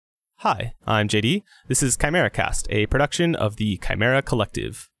Hi, I'm JD. This is ChimeraCast, a production of the Chimera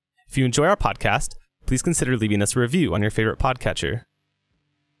Collective. If you enjoy our podcast, please consider leaving us a review on your favorite podcatcher.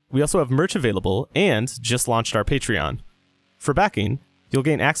 We also have merch available and just launched our Patreon. For backing, you'll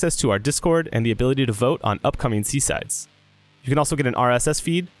gain access to our Discord and the ability to vote on upcoming C-Sides. You can also get an RSS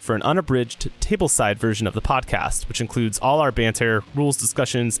feed for an unabridged tableside version of the podcast, which includes all our banter, rules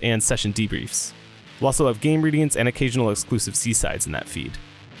discussions, and session debriefs. We'll also have game readings and occasional exclusive C-Sides in that feed.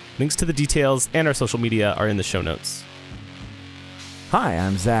 Links to the details and our social media are in the show notes. Hi,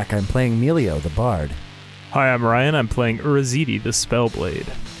 I'm Zach. I'm playing Melio, the Bard. Hi, I'm Ryan. I'm playing Urazidi, the Spellblade.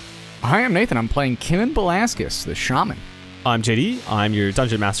 Hi, I'm Nathan. I'm playing Kimon Belascus, the Shaman. I'm JD. I'm your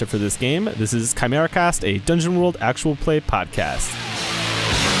Dungeon Master for this game. This is ChimeraCast, a Dungeon World actual play podcast.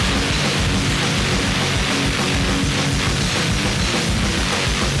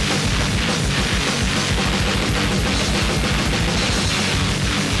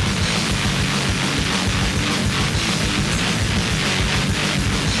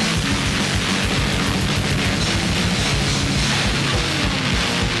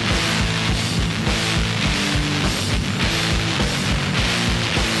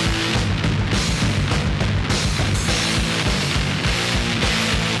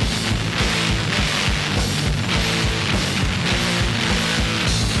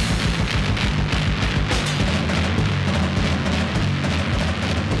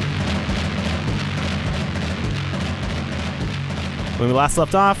 When we last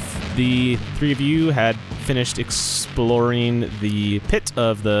left off, the three of you had finished exploring the pit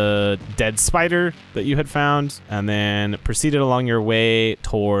of the dead spider that you had found, and then proceeded along your way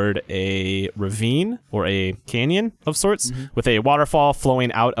toward a ravine or a canyon of sorts, with a waterfall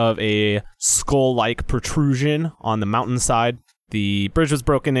flowing out of a skull-like protrusion on the mountainside. The bridge was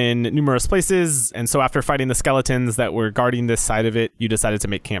broken in numerous places, and so after fighting the skeletons that were guarding this side of it, you decided to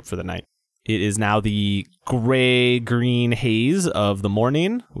make camp for the night. It is now the gray-green haze of the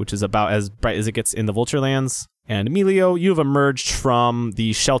morning, which is about as bright as it gets in the Vulturelands. And Melio, you've emerged from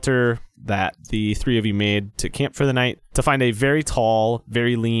the shelter that the three of you made to camp for the night to find a very tall,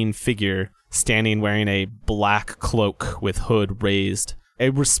 very lean figure standing wearing a black cloak with hood raised, a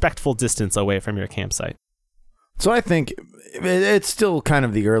respectful distance away from your campsite. So I think it's still kind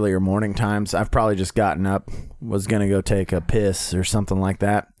of the earlier morning times. I've probably just gotten up, was going to go take a piss or something like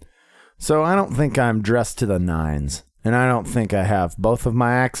that. So I don't think I'm dressed to the nines, and I don't think I have both of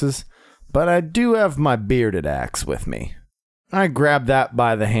my axes, but I do have my bearded axe with me. I grab that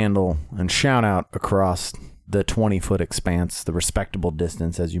by the handle and shout out across the 20-foot expanse, the respectable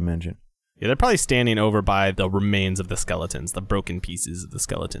distance, as you mentioned. Yeah, they're probably standing over by the remains of the skeletons, the broken pieces of the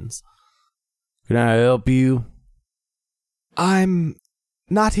skeletons. Can I help you? I'm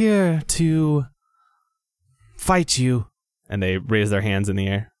not here to fight you. And they raise their hands in the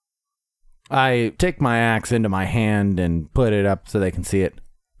air. I take my axe into my hand and put it up so they can see it.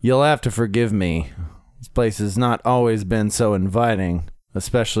 You'll have to forgive me. This place has not always been so inviting,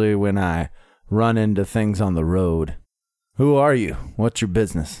 especially when I run into things on the road. Who are you? What's your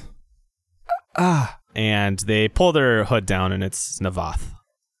business? And they pull their hood down, and it's Navath.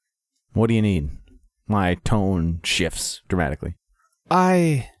 What do you need? My tone shifts dramatically.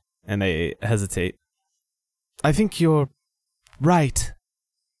 And they hesitate. I think you're right.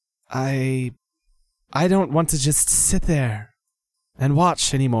 I don't want to just sit there and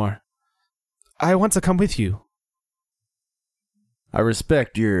watch anymore. I want to come with you. I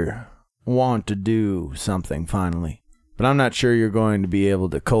respect your want to do something finally, but I'm not sure you're going to be able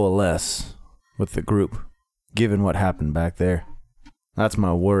to coalesce with the group, given what happened back there. That's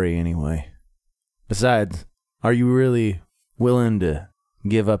my worry anyway. Besides, are you really willing to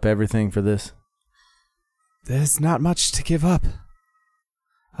give up everything for this? There's not much to give up.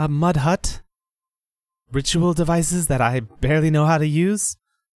 A mud hut? Ritual devices that I barely know how to use?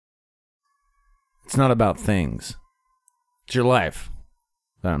 It's not about things. It's your life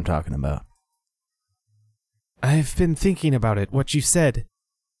that I'm talking about. I've been thinking about it, what you said.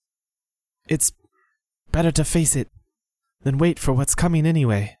 It's better to face it than wait for what's coming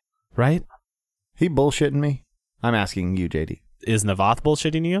anyway, right? He bullshitting me? I'm asking you, JD. Is Navath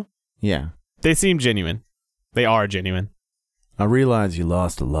bullshitting you? Yeah. They seem genuine. They are genuine. I realize you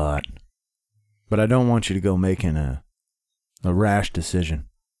lost a lot, but I don't want you to go making a rash decision.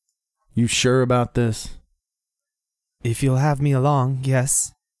 You sure about this? If you'll have me along,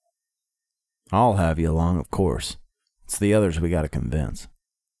 yes. I'll have you along, of course. It's the others we gotta convince.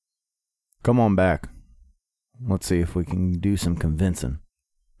 Come on back. Let's see if we can do some convincing.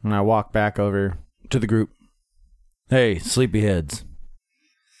 And I walk back over to the group. Hey, sleepyheads.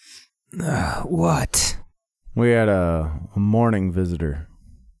 What? We had a morning visitor.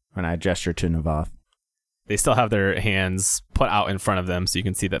 And I gesture to Navath. They still have their hands put out in front of them, so you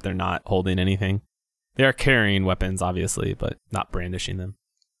can see that they're not holding anything. They are carrying weapons, obviously, but not brandishing them.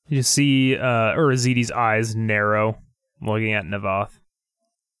 You see Urazidi's eyes narrow, looking at Navath.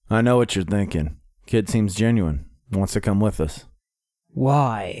 I know what you're thinking. Kid seems genuine. Wants to come with us.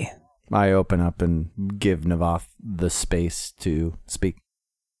 Why? I open up and give Navath the space to speak.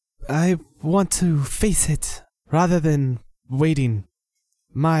 I want to face it rather than waiting.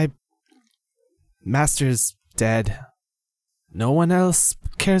 My master's dead. No one else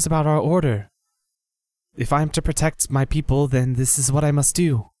cares about our order. If I'm to protect my people, then this is what I must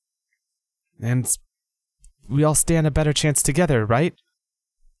do. And we all stand a better chance together, right?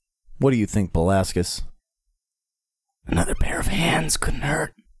 What do you think, Belascus? Another pair of hands couldn't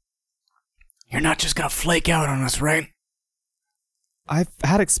hurt. You're not just gonna flake out on us, right? I've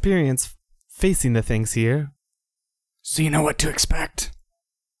had experience facing the things here. So you know what to expect.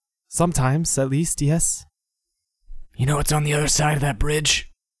 Sometimes, at least, yes. You know what's on the other side of that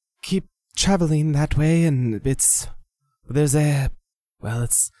bridge? Keep traveling that way, and there's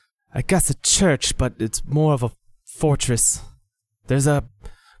I guess a church, but it's more of a fortress. There's a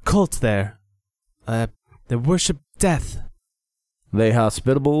cult there. They worship death. They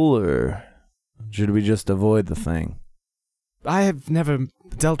hospitable, or should we just avoid the thing? I have never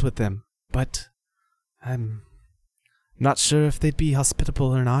dealt with them, but I'm not sure if they'd be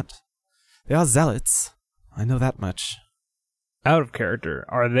hospitable or not. They are zealots. I know that much. Out of character,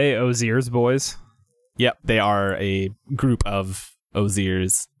 are they Ozir's boys? Yep, they are a group of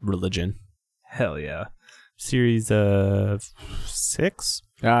Ozir's religion. Hell yeah. Series 6?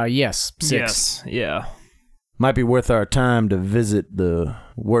 Yes, 6. Yes, yeah. Might be worth our time to visit the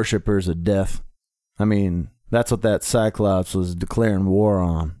worshippers of death. I mean, that's what that Cyclops was declaring war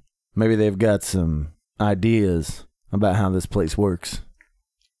on. Maybe they've got some ideas about how this place works.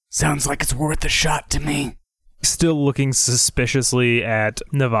 Sounds like it's worth a shot to me. Still looking suspiciously at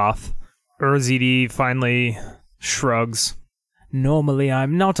Navath, Urzidi finally shrugs. Normally,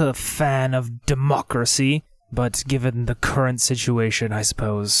 I'm not a fan of democracy, but given the current situation, I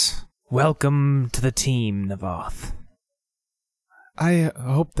suppose. Welcome to the team, Navath. I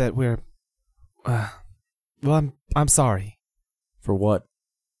hope that we're... well, I'm sorry. For what?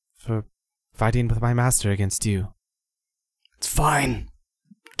 For fighting with my master against you. It's fine.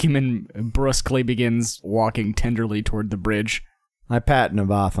 Kimin brusquely begins walking tenderly toward the bridge. I pat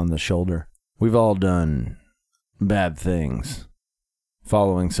Navath on the shoulder. We've all done bad things.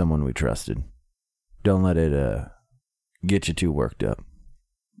 Following someone we trusted. Don't let it get you too worked up.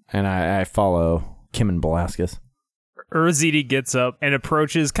 And I follow Kimin Belascus. Urzidi gets up and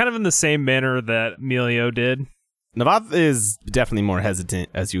approaches kind of in the same manner that Melio did. Navath is definitely more hesitant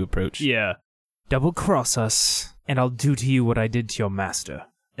as you approach. Yeah. Double cross us, and I'll do to you what I did to your master.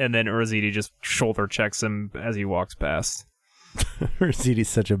 And then Urzidi just shoulder checks him as he walks past. Urzidi's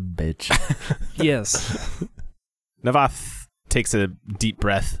such a bitch. Yes. Navath takes a deep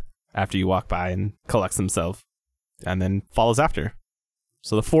breath after you walk by and collects himself, and then follows after.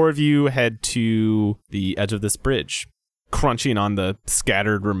 So the four of you head to the edge of this bridge, crunching on the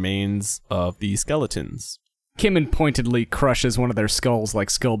scattered remains of the skeletons. Kimin pointedly crushes one of their skulls like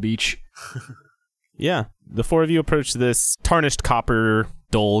Skull Beach. Yeah, the four of you approach this tarnished copper,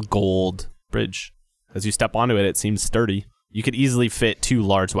 dull gold bridge. As you step onto it, it seems sturdy. You could easily fit 2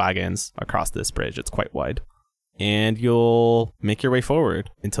 large wagons across this bridge. It's quite wide. And you'll make your way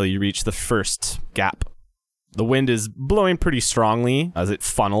forward until you reach the first gap. The wind is blowing pretty strongly as it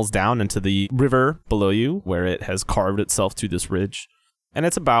funnels down into the river below you, where it has carved itself to this ridge. And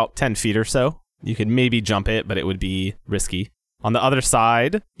it's about 10 feet or so. You could maybe jump it, but it would be risky. On the other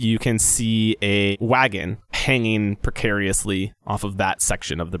side, you can see a wagon hanging precariously off of that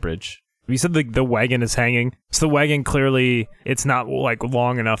section of the bridge. You said the wagon is hanging. So the wagon clearly, it's not like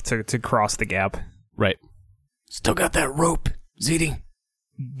long enough to cross the gap. Right. Still got that rope, Ziti?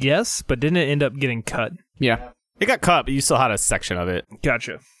 Yes, but didn't it end up getting cut? Yeah. It got cut, but you still had a section of it.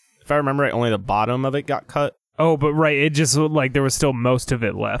 Gotcha. If I remember right, only the bottom of it got cut. Oh, but right, it just looked like there was still most of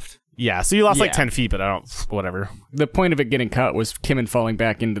it left. Yeah, so you lost like Yeah. 10 feet, but I don't... Whatever. The point of it getting cut was Kimin falling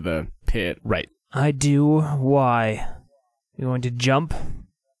back into the pit. Right. I do. Why? You going to jump?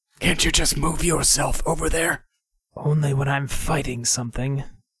 Can't you just move yourself over there? Only when I'm fighting something.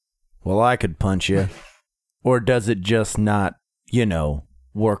 Well, I could punch you. Or does it just not,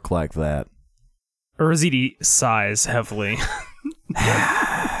 work like that? Urzidi sighs heavily.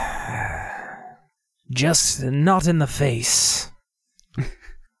 Just not in the face.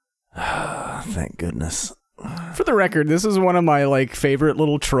 Thank goodness. For the record, this is one of my favorite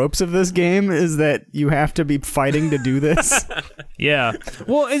little tropes of this game, is that you have to be fighting to do this. Yeah.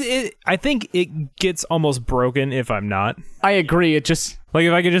 Well, I think it gets almost broken if I'm not. I agree. It just Like,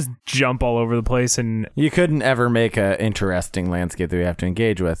 if I could just jump all over the place and... You couldn't ever make an interesting landscape that we have to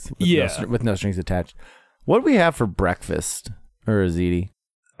engage with. With no strings attached. What do we have for breakfast, Urazidi?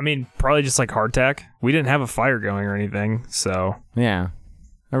 I mean, probably just like hardtack. We didn't have a fire going or anything, so... Yeah.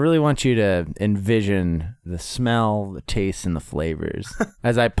 I really want you to envision the smell, the taste, and the flavors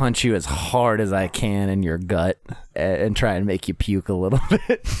as I punch you as hard as I can in your gut and try and make you puke a little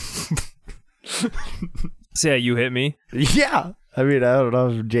bit. So yeah, you hit me. Yeah. I mean, I don't know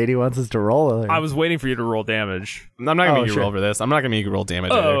if JD wants us to roll. I was waiting for you to roll damage. I'm not going to make you sure. roll for this. I'm not going to make you roll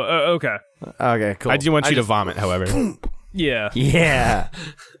damage either. Okay. Okay, cool. I do want you to vomit, however. Yeah. Yeah.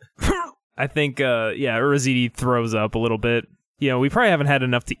 I think, Urazidi throws up a little bit. You know, we probably haven't had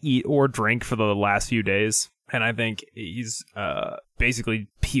enough to eat or drink for the last few days. And I think he's basically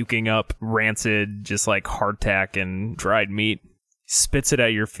puking up rancid, just like hardtack and dried meat. Spits it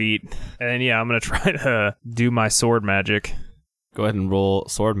at your feet. And yeah, I'm going to try to do my sword magic. Go ahead and roll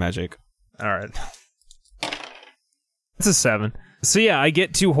sword magic. All right. It's a 7. So yeah, I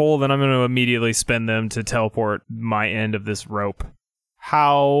get 2 whole, then I'm going to immediately spend them to teleport my end of this rope.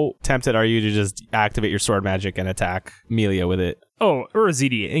 How tempted are you to just activate your sword magic and attack Melia with it? Oh,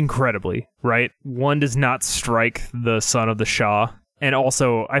 Urazidi, incredibly, right? One does not strike the son of the Shah. And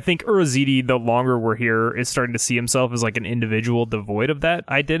also, I think Urazidi, the longer we're here, is starting to see himself as like an individual devoid of that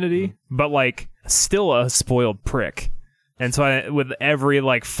identity, but like still a spoiled prick. And so with every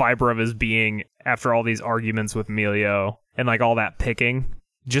like fiber of his being, after all these arguments with Melio and like all that picking,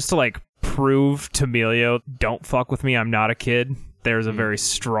 just to like prove to Melio, don't fuck with me, I'm not a kid. There's a very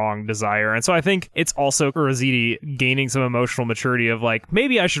strong desire. And so I think it's also Urazidi gaining some emotional maturity of like,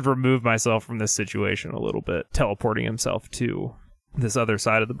 maybe I should remove myself from this situation a little bit, teleporting himself to this other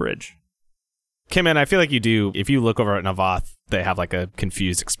side of the bridge. Kimmin, I feel like you do. If you look over at Navath, they have like a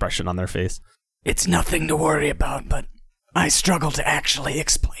confused expression on their face. It's nothing to worry about, but I struggle to actually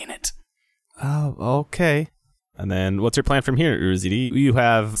explain it. Oh, okay. And then what's your plan from here, Urazidi? You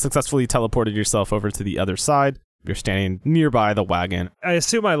have successfully teleported yourself over to the other side. You're standing nearby the wagon. I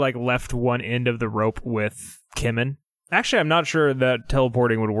assume I like left one end of the rope with Kimmin. Actually, I'm not sure that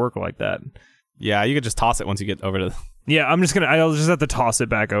teleporting would work like that. Yeah, you could just toss it once you get over to... Yeah, I'll just have to toss it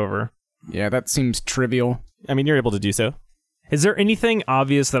back over. Yeah, that seems trivial. I mean, you're able to do so. Is there anything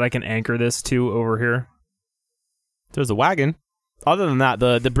obvious that I can anchor this to over here? There's a wagon. Other than that,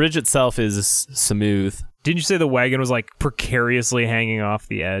 the bridge itself is smooth. Didn't you say the wagon was like precariously hanging off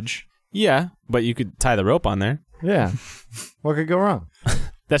the edge? Yeah, but you could tie the rope on there. Yeah. What could go wrong?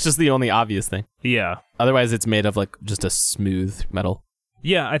 That's just the only obvious thing. Yeah. Otherwise, it's made of like just a smooth metal.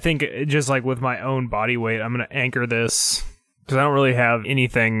 Yeah, I think just like with my own body weight, I'm going to anchor this because I don't really have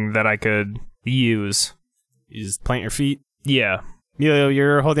anything that I could use. You just plant your feet. Yeah. Melio,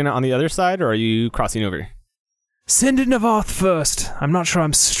 you're holding it on the other side, or are you crossing over? Send in Navath first. I'm not sure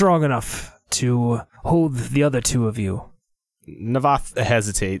I'm strong enough to hold the other 2 of you. Navath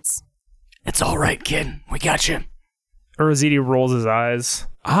hesitates. It's all right, kid. We got you. Urazidi rolls his eyes.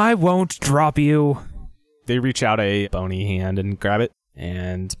 I won't drop you. They reach out a bony hand and grab it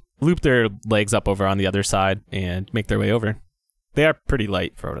and loop their legs up over on the other side and make their way over. They are pretty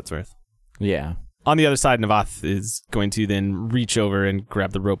light for what it's worth. Yeah. On the other side, Navath is going to then reach over and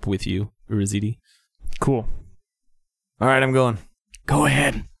grab the rope with you, Urazidi. Cool. All right, I'm going. Go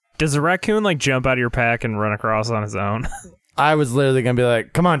ahead. Does the raccoon like jump out of your pack and run across on his own? I was literally going to be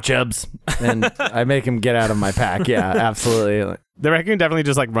like, come on, Chubbs. And I make him get out of my pack. Yeah, absolutely. The raccoon definitely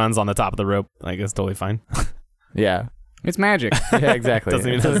just like runs on the top of the rope. Like, it's totally fine. Yeah. It's magic. Yeah, exactly.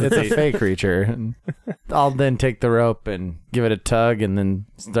 Doesn't even It's a hesitate. fake creature. And I'll then take the rope and give it a tug and then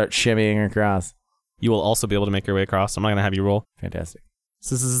start shimmying across. You will also be able to make your way across. I'm not going to have you roll. Fantastic.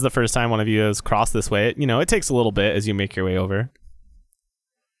 So this is the first time one of you has crossed this way. It takes a little bit as you make your way over.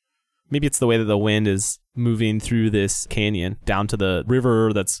 Maybe it's the way that the wind is moving through this canyon down to the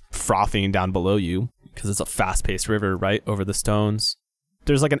river that's frothing down below you, because it's a fast-paced river right over the stones.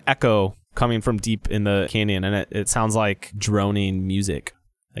 There's like an echo coming from deep in the canyon, and it sounds like droning music,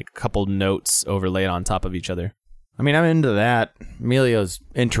 like a couple notes overlaid on top of each other. I mean, I'm into that. Emilio's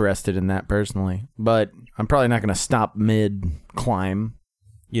interested in that personally, but I'm probably not going to stop mid-climb.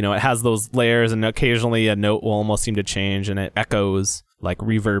 It has those layers, and occasionally a note will almost seem to change, and it echoes like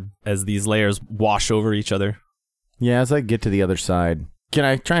reverb as these layers wash over each other. Yeah, as I get to the other side, can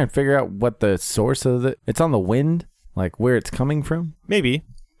I try and figure out what the source of it? It's on the wind, like where it's coming from? Maybe.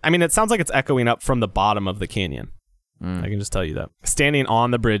 I mean, it sounds like it's echoing up from the bottom of the canyon. I can just tell you that. Standing on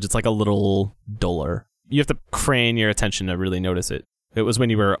the bridge, it's like a little duller. You have to crane your attention to really notice it. It was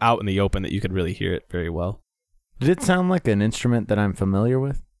when you were out in the open that you could really hear it very well. Did it sound like an instrument that I'm familiar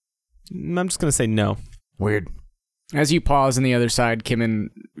with? I'm just going to say no. Weird. As you pause on the other side, Kimmin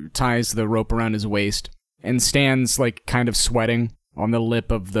ties the rope around his waist and stands, like, kind of sweating on the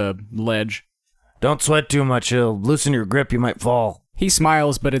lip of the ledge. Don't sweat too much. It'll loosen your grip. You might fall. He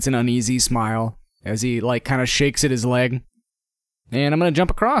smiles, but it's an uneasy smile as he, like, kind of shakes at his leg. And I'm going to jump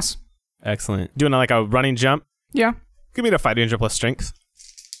across. Excellent. Doing like a running jump. Yeah. Give me the fight danger plus strength.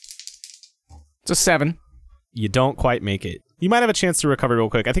 It's a 7. You don't quite make it. You might have a chance to recover real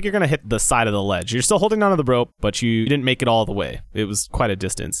quick. I think you're going to hit the side of the ledge. You're still holding onto the rope, but you didn't make it all the way. It was quite a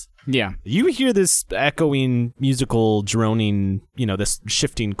distance. Yeah. You hear this echoing, musical, droning, this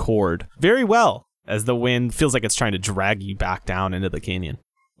shifting chord very well as the wind feels like it's trying to drag you back down into the canyon.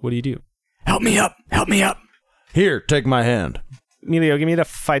 What do you do? Help me up. Help me up. Here, take my hand. Emilio, give me the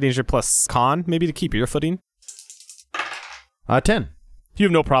fight danger plus con, maybe to keep your footing. 10. You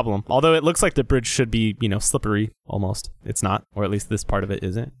have no problem. Although it looks like the bridge should be, slippery almost. It's not, or at least this part of it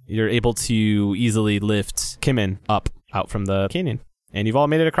isn't. You're able to easily lift Kimmin up out from the canyon. And you've all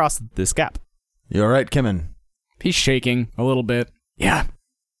made it across this gap. You all right, Kimmin? He's shaking a little bit. Yeah.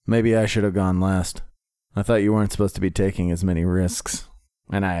 Maybe I should have gone last. I thought you weren't supposed to be taking as many risks.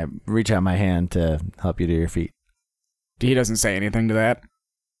 And I reach out my hand to help you to your feet. He doesn't say anything to that.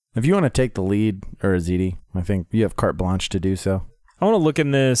 If you want to take the lead, Urazidi, I think you have carte blanche to do so. I want to look in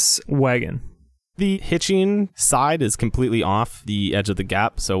this wagon. The hitching side is completely off the edge of the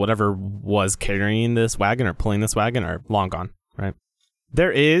gap, so whatever was carrying this wagon or pulling this wagon are long gone, right?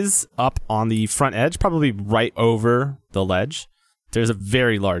 There is, up on the front edge, probably right over the ledge, there's a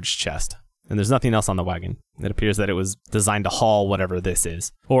very large chest, and there's nothing else on the wagon. It appears that it was designed to haul whatever this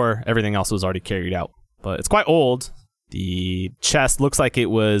is, or everything else was already carried out. But it's quite old. The chest looks like it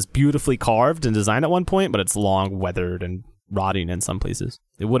was beautifully carved and designed at one point, but it's long, weathered, and rotting in some places.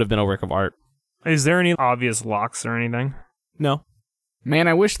 It would have been a work of art. Is there any obvious locks or anything? No. Man,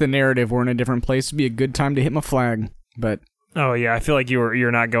 I wish the narrative were in a different place. It'd be a good time to hit my flag. But Oh yeah, I feel like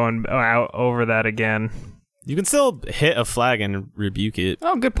you're not going out over that again. You can still hit a flag and rebuke it.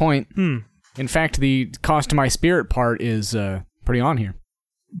 oh, good point. In fact, the cost to my spirit part is pretty on here.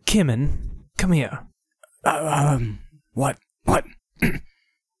 Kimmin, come here. What?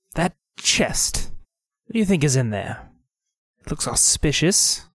 That chest. What do you think is in there? It looks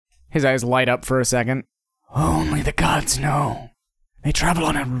auspicious. His eyes light up for a second. Only the gods know. They travel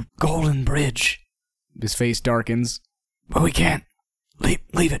on a golden bridge. His face darkens. But we can't.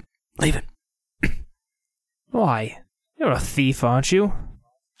 Leave it. Why? You're a thief, aren't you?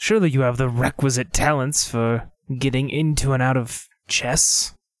 Surely you have the requisite talents for getting into and out of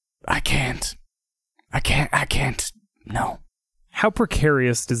chests. I can't. No. How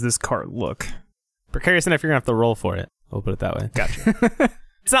precarious does this cart look? Precarious enough you're going to have to roll for it. We'll put it that way. Gotcha.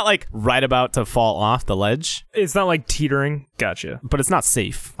 It's not like right about to fall off the ledge, It's not like teetering. Gotcha. but it's not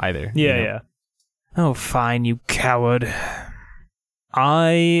safe either. Yeah, you know? yeah. Oh, fine, you coward.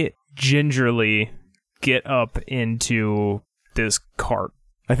 I gingerly get up into this cart.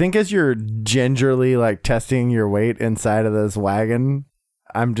 I think as you're gingerly testing your weight inside of this wagon,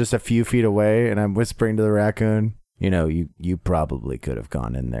 I'm just a few feet away and I'm whispering to the raccoon, you probably could have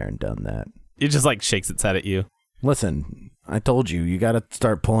gone in there and done that. It just shakes its head at you. Listen, I told you got to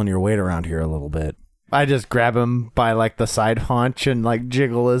start pulling your weight around here a little bit. I just grab him by the side haunch and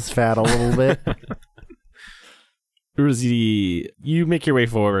jiggle his fat a little bit. Urazidi, you make your way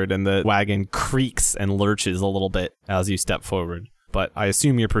forward and the wagon creaks and lurches a little bit as you step forward. But I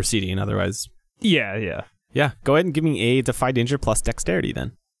assume you're proceeding, otherwise... Yeah. Yeah, go ahead and give me a Defy Danger plus Dexterity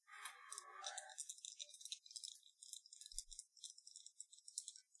then.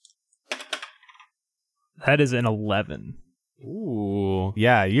 That is an 11. Ooh.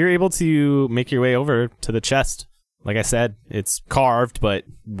 Yeah, you're able to make your way over to the chest. Like I said, it's carved, but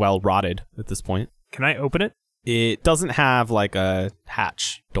well rotted at this point. Can I open it? It doesn't have a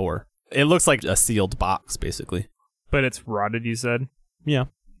hatch door. It looks like a sealed box, basically. But it's rotted, you said? Yeah.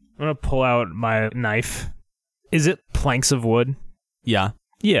 I'm going to pull out my knife. Is it planks of wood? Yeah.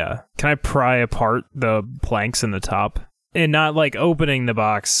 Yeah. Can I pry apart the planks in the top? And not opening the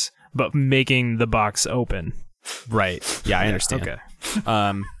box, but making the box open. Right. Yeah, I understand. Okay.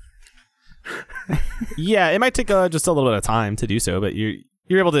 Yeah, it might take just a little bit of time to do so, but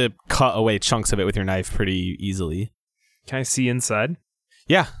you're able to cut away chunks of it with your knife pretty easily. Can I see inside?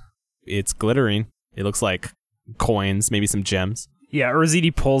 Yeah. It's glittering. It looks like coins, maybe some gems. Yeah,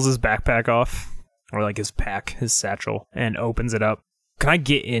 Urazidi pulls his backpack off, or his pack, his satchel, and opens it up. Can I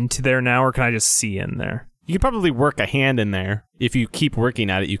get into there now, or can I just see in there? You could probably work a hand in there. If you keep working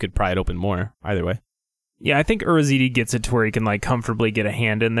at it, you could pry it open more. Either way. Yeah, I think Urazidi gets it to where he can like comfortably get a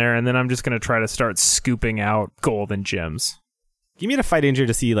hand in there, and then I'm just going to try to start scooping out gold and gems. Give me a Defy Danger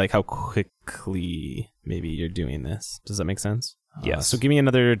to see like how quickly maybe you're doing this. Does that make sense? Yes. So give me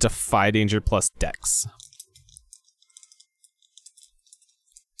another Defy Danger plus Dex.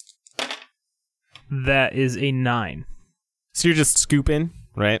 That is a 9. So you're just scooping,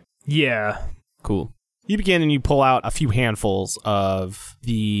 right? Yeah. Cool. You begin and you pull out a few handfuls of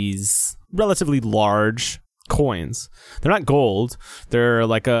these relatively large coins. They're not gold. They're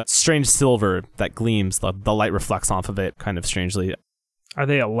like a strange silver that gleams. The light reflects off of it kind of strangely. Are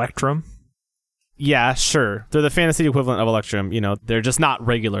they Electrum? Yeah, sure. They're the fantasy equivalent of Electrum. You know, they're just not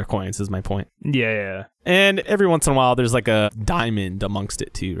regular coins is my point. Yeah. And every once in a while, there's like a diamond amongst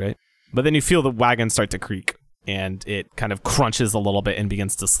it too, right? But then you feel the wagon start to creak, and it kind of crunches a little bit and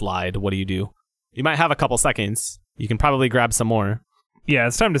begins to slide. What do? You might have a couple seconds. You can probably grab some more. Yeah,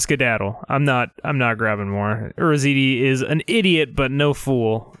 it's time to skedaddle. I'm not grabbing more. Urazidi is an idiot, but no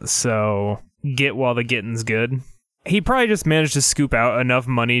fool. So get while the getting's good. He probably just managed to scoop out enough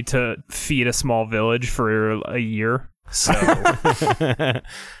money to feed a small village for a year. So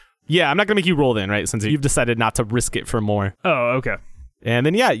yeah, I'm not gonna make you roll then, right? Since you've decided not to risk it for more. Oh, okay. And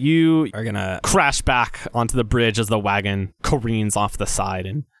then, yeah, you are going to crash back onto the bridge as the wagon careens off the side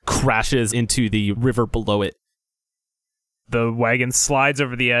and crashes into the river below it. The wagon slides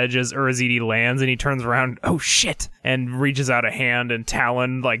over the edge as Urazidi lands, and he turns around, oh shit, and reaches out a hand, and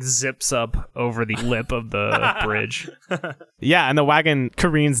Talon, like, zips up over the lip of the bridge. Yeah, and the wagon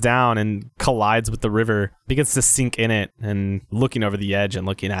careens down and collides with the river, begins to sink in it, and looking over the edge and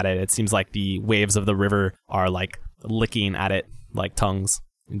looking at it, it seems like the waves of the river are, like, licking at it like tongues,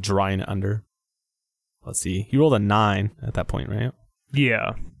 drawing it under. Let's see. You rolled a 9 at that point, right?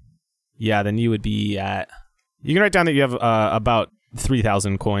 Yeah. Yeah, then you would be at... You can write down that you have about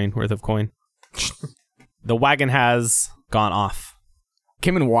 3,000 coin worth of coin. The wagon has gone off.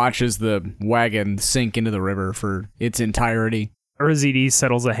 Kimmin watches the wagon sink into the river for its entirety. Urazidi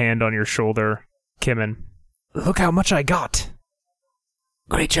settles a hand on your shoulder. Kimmin, Look how much I got.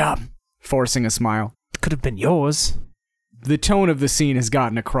 Great job. Forcing a smile. Could have been yours. The tone of the scene has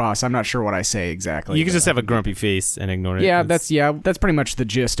gotten across. I'm not sure what I say exactly. You can just have a grumpy face and ignore it. Yeah, that's pretty much the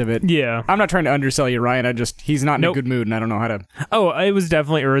gist of it. yeah. I'm not trying to undersell you, Ryan. He's not in Nope. a good mood, and I don't know how to... Oh, it was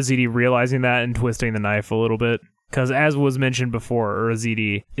definitely Urazidi realizing that and twisting the knife a little bit. Because as was mentioned before,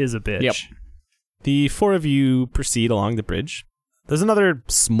 Urazidi is a bitch. Yep. The four of you proceed along the bridge. There's another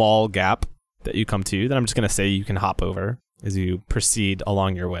small gap that you come to that I'm just going to say you can hop over as you proceed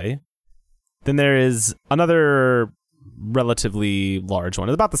along your way. Then there is another relatively large one.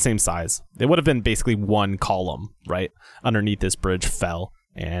 It's about the same size. It would have been basically one column, right? Underneath this bridge fell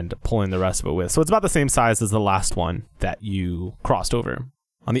and pulling the rest of it with. So it's about the same size as the last one that you crossed over.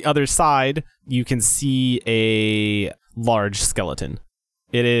 On the other side, you can see a large skeleton.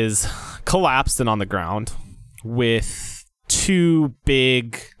 It is collapsed and on the ground with two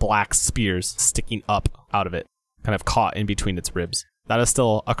big black spears sticking up out of it, kind of caught in between its ribs. That is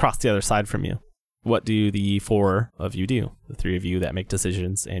still across the other side from you. What do the four of you do? The three of you that make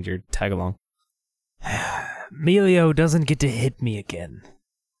decisions and your tag along. Melio doesn't get to hit me again.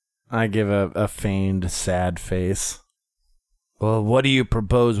 I give a feigned sad face. Well, what do you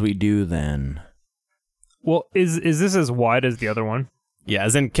propose we do then? Well, is this as wide as the other one? Yeah,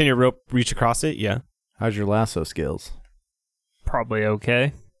 as in, can your rope reach across it? Yeah. How's your lasso skills? Probably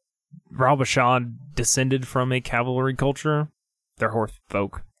okay. Ralbashan descended from a cavalry culture. They're Horth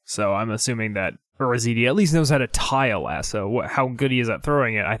folk. So I'm assuming that Urazidi at least knows how to tie a lasso. How good he is at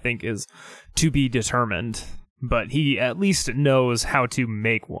throwing it, I think, is to be determined. But he at least knows how to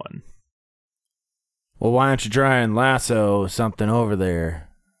make one. Well, why don't you try and lasso something over there,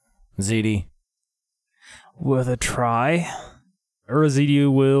 ZD? Worth a try.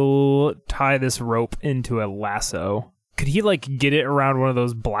 Urazidi will tie this rope into a lasso. Could he, get it around one of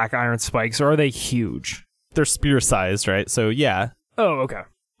those black iron spikes, or are they huge? They're spear-sized, right? So, yeah. Oh, okay.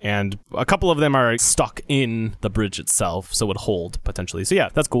 And a couple of them are stuck in the bridge itself, so would hold, potentially. So, yeah,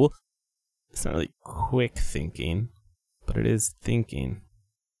 that's cool. It's not really quick thinking, but it is thinking.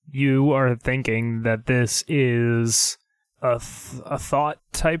 You are thinking that this is a thought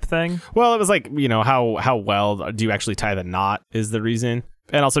type thing? Well, it was how well do you actually tie the knot is the reason.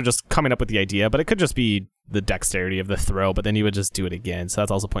 And also just coming up with the idea, but it could just be the dexterity of the throw, but then you would just do it again, so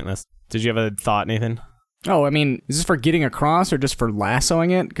that's also pointless. Did you have a thought, Nathan? Oh, I mean, is this for getting across or just for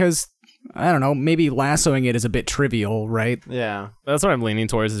lassoing it? Because, I don't know, maybe lassoing it is a bit trivial, right? Yeah. That's what I'm leaning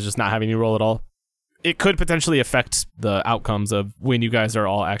towards, is just not having you roll at all. It could potentially affect the outcomes of when you guys are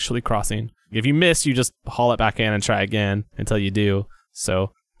all actually crossing. If you miss, you just haul it back in and try again until you do.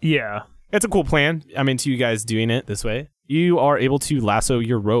 So, Yeah. It's a cool plan. I'm into you guys doing it this way. You are able to lasso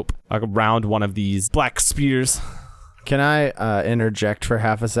your rope around one of these black spears. Can I interject for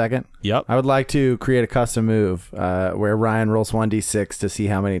half a second? Yep. I would like to create a custom move where Ryan rolls 1d6 to see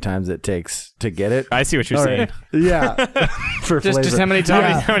how many times it takes to get it. I see what you're All saying. right. Yeah. For Just flavor. how many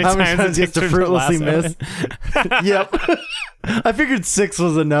times? How many times it just takes to to fruitlessly lasso? miss? Yep. I figured 6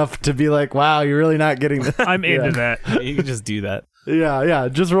 was enough to be like, wow, you're really not getting this. I'm into that. You can just do that. Yeah.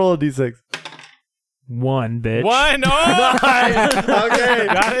 Just roll a d6. 1, bitch. One. Oh! Okay.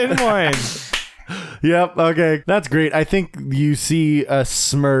 Got it in one. Yep. Okay. That's great. I think you see a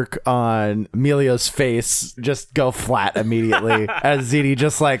smirk on Emilio's face just go flat immediately as Ziti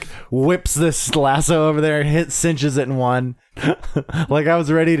just like whips this lasso over there and cinches it in one. Like I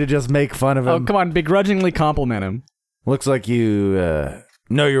was ready to just make fun of him. Oh, come on, begrudgingly compliment him. Looks like you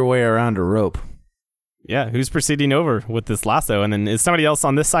know your way around a rope. Yeah, who's proceeding over with this lasso? And then is somebody else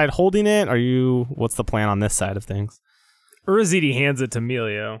on this side holding it? What's the plan on this side of things? Urzidi hands it to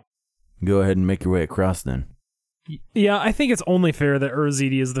Melio. Go ahead and make your way across then. Yeah, I think it's only fair that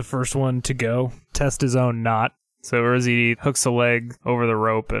Urzidi is the first one to go. Test his own knot. So Urzidi hooks a leg over the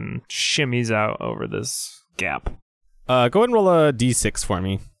rope and shimmies out over this gap. Go ahead and roll a d6 for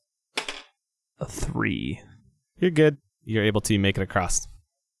me. A 3. You're good. You're able to make it across.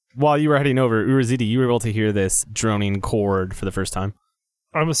 While you were heading over, Urzidi, you were able to hear this droning chord for the first time.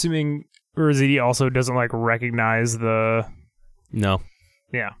 I'm assuming Urzidi also doesn't recognize the... No.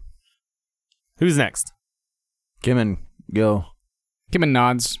 Yeah. Who's next? Kimmin, go. Kimmin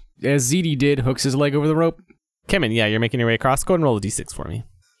nods. As Ziti did, hooks his leg over the rope. Kimmin, yeah, you're making your way across. Go ahead and roll a d6 for me.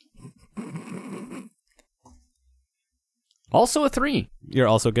 Also a 3. You're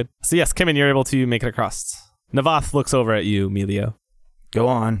also good. So yes, Kimmin, you're able to make it across. Navath looks over at you, Melio. Go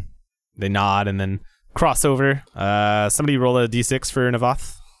on. They nod and then cross over. Somebody roll a d6 for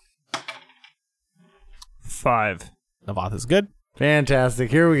Navath. 5. Navath is good. Fantastic.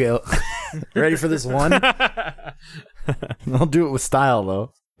 Here we go. Ready for this one? I'll do it with style,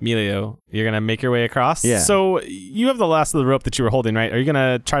 though. Melio, you're going to make your way across? Yeah. So you have the last of the rope that you were holding, right? Are you going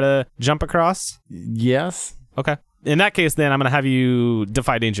to try to jump across? Yes. Okay. In that case, then I'm going to have you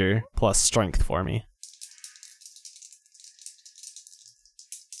defy danger plus strength for me.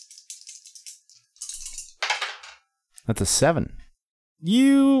 That's a 7.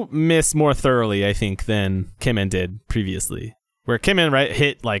 You miss more thoroughly, I think, than Kimmin did previously. Where Kimmin, right,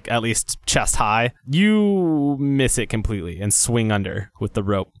 hit at least chest high. You miss it completely and swing under with the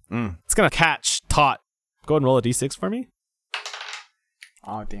rope. It's going to catch taut. Go ahead and roll a d6 for me.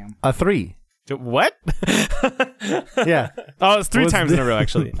 Oh, damn. A 3. What? Yeah. Oh, it's 3 Was times in a row,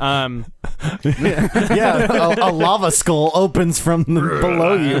 actually. Yeah. A lava skull opens from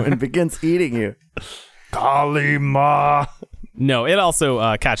below you and begins eating you. Kalima. No, it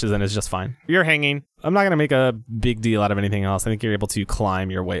also catches and is just fine. You're hanging. I'm not going to make a big deal out of anything else. I think you're able to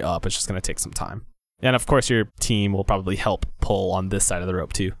climb your way up. It's just going to take some time. And of course, your team will probably help pull on this side of the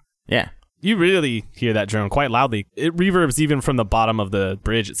rope too. Yeah. You really hear that drone quite loudly. It reverbs even from the bottom of the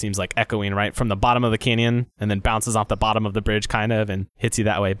bridge. It seems like echoing right from the bottom of the canyon and then bounces off the bottom of the bridge kind of and hits you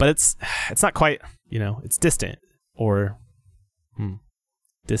that way. But it's not quite, it's distant or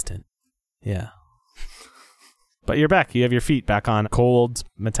distant. Yeah. But you're back. You have your feet back on cold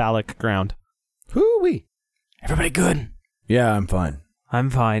metallic ground. Hoo-wee. Everybody good? Yeah, I'm fine.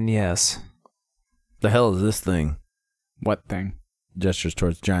 I'm fine, yes. The hell is this thing? What thing? Gestures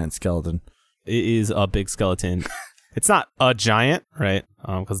towards giant skeleton. It is a big skeleton. It's not a giant, right?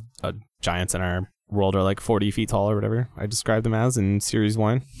 Because giants in our world are 40 feet tall or whatever I described them as in Series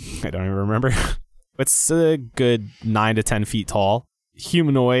 1. I don't even remember. It's a good 9 to 10 feet tall.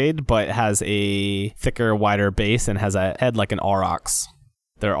 Humanoid, but has a thicker, wider base and has a head like an aurochs.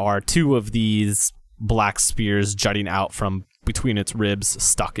 There are 2 of these black spears jutting out from between its ribs,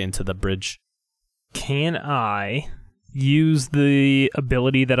 stuck into the bridge. Can I use the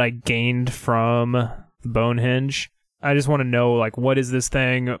ability that I gained from Bonehinge? I just want to know, what is this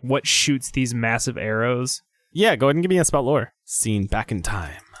thing? What shoots these massive arrows? Yeah, go ahead and give me a spell lore. Seen back in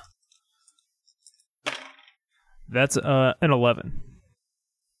time. That's an 11.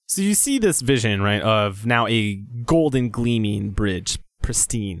 So you see this vision, right, of now a golden gleaming bridge,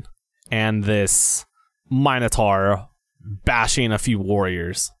 pristine, and this Minotaur bashing a few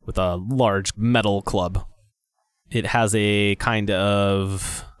warriors with a large metal club. It has a kind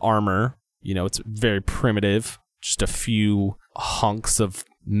of armor, it's very primitive, just a few hunks of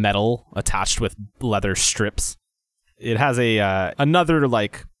metal attached with leather strips. It has another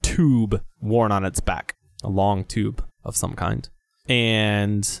tube worn on its back, a long tube of some kind.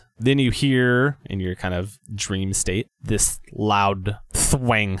 And then you hear, in your kind of dream state, this loud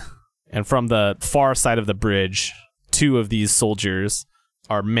thwang And from the far side of the bridge, 2 of these soldiers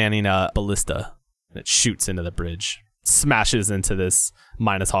are manning a ballista that shoots into the bridge, smashes into this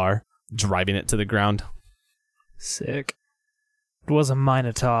Minotaur, driving it to the ground. Sick. It was a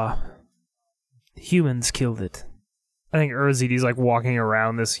Minotaur. Humans killed it. I think Urazidi's like walking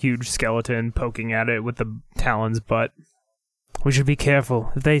around this huge skeleton, poking at it with the talon's butt. We should be careful.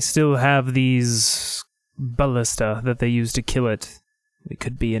 If they still have these ballista that they use to kill it, we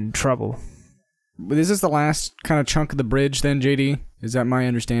could be in trouble. Is this the last kind of chunk of the bridge then, JD? Is that my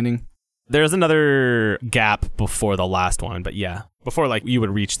understanding? There's another gap before the last one, but yeah, before like you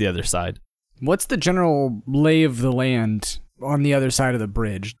would reach the other side. What's the general lay of the land on the other side of the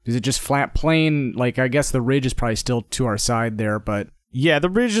bridge? Is it just flat plain? Like, I guess the ridge is probably still to our side there, but... Yeah, the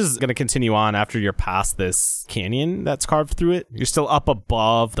bridge is going to continue on after you're past this canyon that's carved through it. You're still up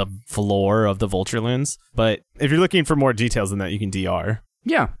above the floor of the Vulture Loons, but if you're looking for more details than that, you can DR.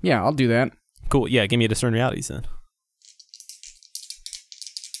 Yeah, I'll do that. Cool, yeah, give me a Discern Realities then.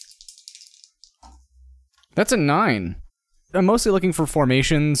 That's a 9. I'm mostly looking for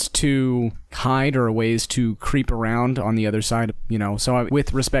formations to hide or ways to creep around on the other side, so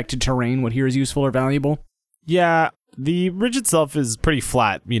with respect to terrain, what here is useful or valuable? Yeah, the bridge itself is pretty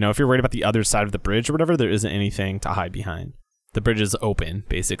flat. If you're worried about the other side of the bridge or whatever, there isn't anything to hide behind. The bridge is open,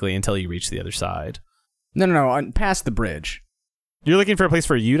 basically, until you reach the other side. No, past the bridge. You're looking for a place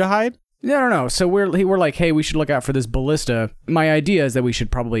for you to hide? No. So we're like, hey, we should look out for this ballista. My idea is that we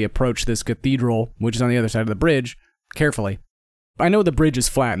should probably approach this cathedral, which is on the other side of the bridge, carefully. I know the bridge is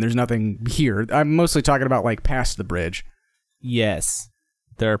flat and there's nothing here. I'm mostly talking about like past the bridge. Yes.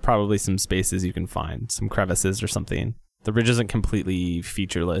 There are probably some spaces you can find, some crevices or something. The bridge isn't completely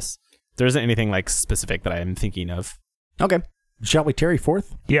featureless. There isn't anything like specific that I am thinking of. Okay. Shall we tarry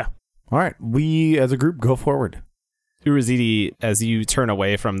forth? Yeah. All right. We, as a group, go forward. Urazidi, as you turn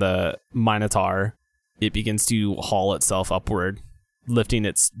away from the Minotaur, it begins to haul itself upward, lifting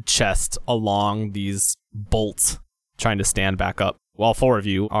its chest along these bolts, trying to stand back up. All 4 of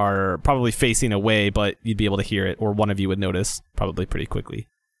you are probably facing away, but you'd be able to hear it, or one of you would notice probably pretty quickly.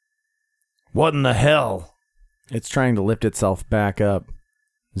 What in the hell? It's trying to lift itself back up.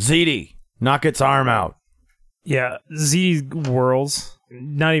 Ziti, knock its arm out. Yeah, Z whirls,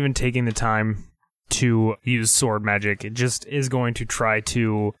 not even taking the time to use sword magic. It just is going to try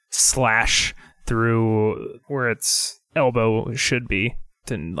to slash through where its elbow should be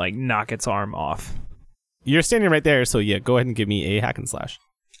to like knock its arm off. You're standing right there, so yeah, go ahead and give me a hack and slash.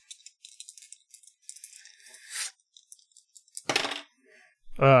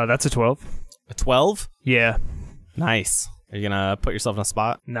 That's a 12. A 12? Yeah. Nice. Are you gonna put yourself in a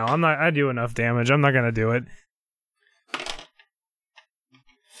spot? No, I'm not. I do enough damage. I'm not gonna do it.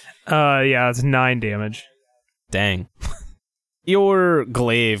 Yeah, it's 9 damage. Dang. Your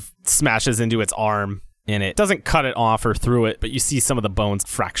glaive smashes into its arm, and it doesn't cut it off or through it, but you see some of the bones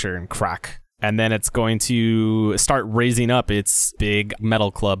fracture and crack. And then it's going to start raising up its big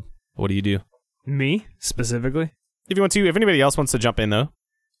metal club. What do you do? Me, specifically? If you want to, if anybody else wants to jump in, though.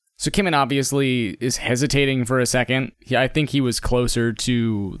 So Kimin obviously is hesitating for a second. I think he was closer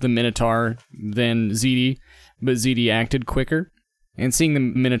to the Minotaur than Ziti, but Ziti acted quicker. And seeing the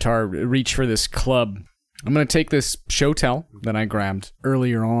Minotaur reach for this club, I'm going to take this Shotel that I grabbed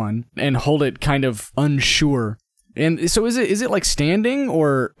earlier on and hold it kind of unsure. And so is it like standing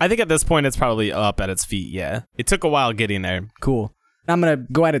or... I think at this point it's probably up at its feet, yeah. It took a while getting there. Cool. I'm going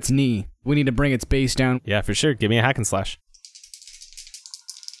to go at its knee. We need to bring its base down. Yeah, for sure. Give me a hack and slash.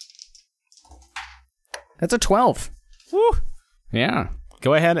 That's a 12. Woo! Yeah.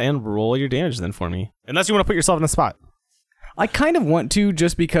 Go ahead and roll your damage then for me. Unless you want to put yourself in a spot. I kind of want to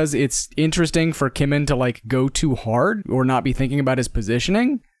just because it's interesting for Kimin to like go too hard or not be thinking about his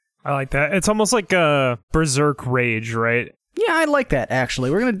positioning. I like that. It's almost like a berserk rage, right? Yeah, I like that, actually.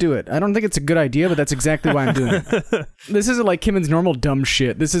 We're going to do it. I don't think it's a good idea, but that's exactly why I'm doing it. This isn't like Kimin's normal dumb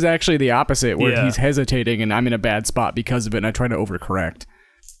shit. This is actually the opposite, where he's hesitating and I'm in a bad spot because of it, and I try to overcorrect.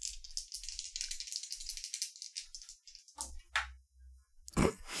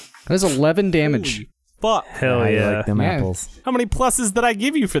 That's 11 damage. Holy fuck. Hell I yeah. like them Yeah. apples. How many pluses did I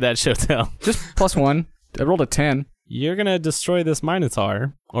give you for that, Shotel? Just +1. I rolled a 10. You're going to destroy this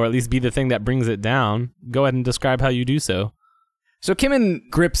Minotaur, or at least be the thing that brings it down. Go ahead and describe how you do so. So Kimin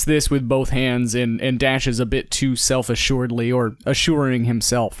grips this with both hands and dashes a bit too self-assuredly, or assuring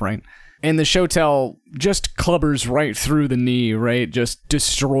himself, right? And the Shotel just clubbers right through the knee, right? Just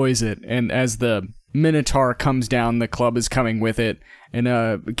destroys it. And as the Minotaur comes down, the club is coming with it. And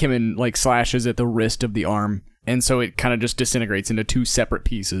Kimin like slashes at the wrist of the arm. And so it kind of just disintegrates into two separate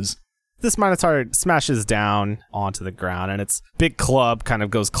pieces. This Minotaur smashes down onto the ground, and its big club kind of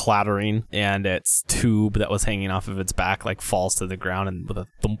goes clattering, and its tube that was hanging off of its back like falls to the ground and with a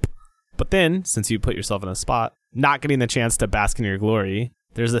thump. But then, since you put yourself in a spot, not getting the chance to bask in your glory,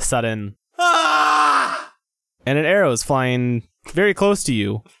 there's a sudden and an arrow is flying very close to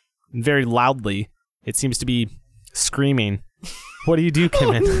you, very loudly. It seems to be screaming. What do you do,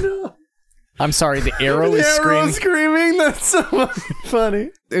 Kimin? Oh, no. I'm sorry, the arrow is screaming. screaming? That's so funny.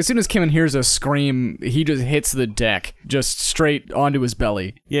 As soon as Kimon hears a scream, he just hits the deck, just straight onto his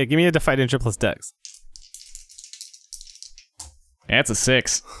belly. Yeah, give me a Defy Danger plus Dex. That's a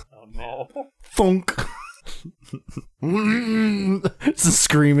 6. Thunk. It's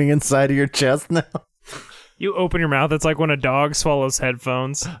screaming inside of your chest now. You open your mouth, it's like when a dog swallows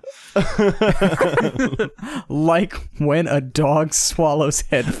headphones. Like when a dog swallows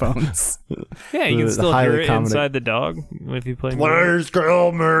headphones. Yeah, you can The still highly hear it comedy- inside the dog if you play music. Where's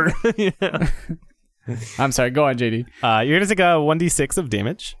Kilmer? Yeah. I'm sorry, go on, JD. You're going to take a 1d6 of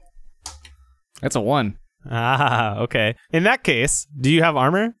damage. That's a 1. Ah, okay. In that case, do you have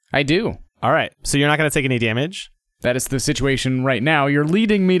armor? I do. All right, so you're not going to take any damage? That is the situation right now. You're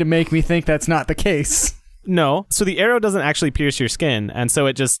leading me to make me think that's not the case. No. So the arrow doesn't actually pierce your skin, and so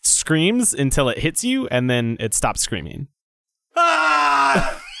it just screams until it hits you, and then it stops screaming.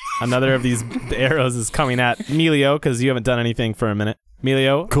 Another of these arrows is coming at Melio, because you haven't done anything for a minute.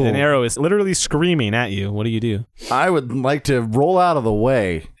 Melio, Cool. an arrow is literally screaming at you. What do you do? I would like to roll out of the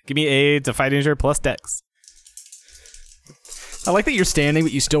way. Give me a Defy Danger plus Dex. I like that you're standing,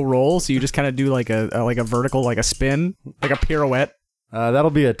 but you still roll, so you just kind of do like a vertical, like a spin, like a pirouette.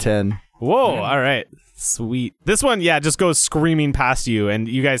 That'll be a 10. Whoa, all right. Sweet. This one, yeah, just goes screaming past you, and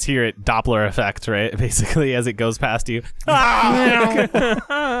you guys hear it Doppler effect, right? Basically, as it goes past you. And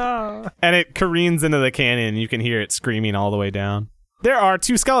it careens into the canyon. You can hear it screaming all the way down. There are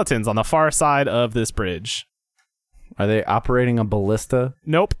 2 skeletons on the far side of this bridge. Are they operating a ballista?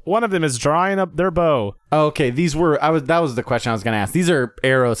 Nope. One of them is drawing up their bow. Oh, okay, that was the question I was going to ask. These are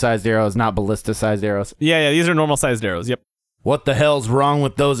arrow-sized arrows, not ballista-sized arrows. Yeah, these are normal-sized arrows. Yep. What the hell's wrong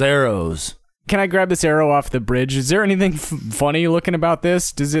with those arrows? Can I grab this arrow off the bridge? Is there anything funny looking about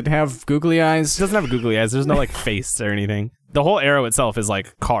this? Does it have googly eyes? It doesn't have googly eyes. There's no, like, face or anything. The whole arrow itself is,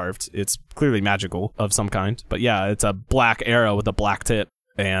 like, carved. It's clearly magical of some kind. But, yeah, it's a black arrow with a black tip.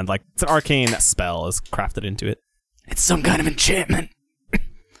 And, like, it's an arcane spell is crafted into it. It's some kind of enchantment.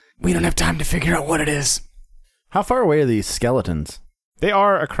 We don't have time to figure out what it is. How far away are these skeletons? They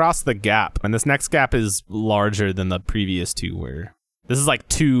are across the gap, and this next gap is larger than the previous 2 were. This is like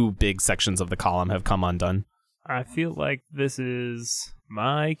 2 big sections of the column have come undone. I feel like this is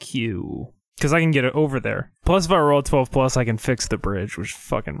my cue. Because I can get it over there. Plus, if I roll 12 plus, I can fix the bridge, which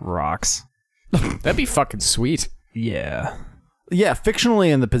fucking rocks. That'd be fucking sweet. Yeah. Yeah, fictionally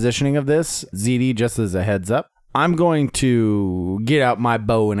in the positioning of this, ZD, just as a heads up, I'm going to get out my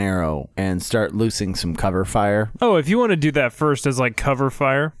bow and arrow and start loosing some cover fire. Oh, if you want to do that first as like cover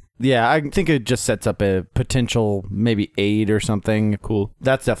fire. Yeah, I think it just sets up a potential maybe aid or something. Cool.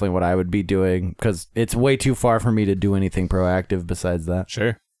 That's definitely what I would be doing because it's way too far for me to do anything proactive besides that.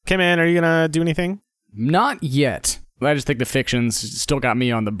 Sure. Kim-Man, are you going to do anything? Not yet. I just think the fiction's still got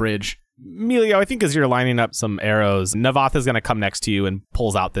me on the bridge. Melio, I think as you're lining up some arrows, Navath is going to come next to you and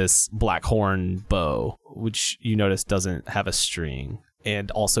pulls out this black horn bow, which you notice doesn't have a string,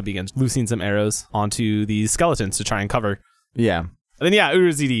 and also begins loosing some arrows onto these skeletons to try and cover. Yeah. And then, yeah,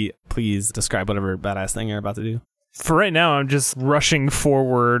 Uruzidi, please describe whatever badass thing you're about to do. For right now, I'm just rushing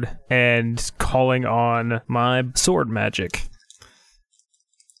forward and calling on my sword magic.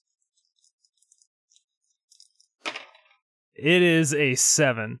 It is a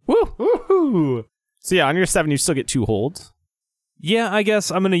 7. Woo! So yeah, on your 7, you still get 2 holds. Yeah, I guess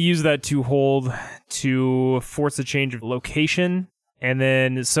I'm going to use that 2 hold to force a change of location. And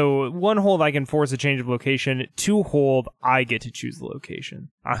then, so 1 hold, I can force a change of location. 2 hold, I get to choose the location.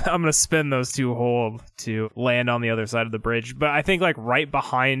 I'm going to spend those 2 hold to land on the other side of the bridge. But I think like right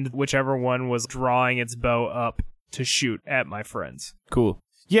behind whichever one was drawing its bow up to shoot at my friends. Cool.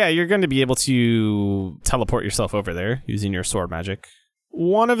 Yeah, you're going to be able to teleport yourself over there using your sword magic.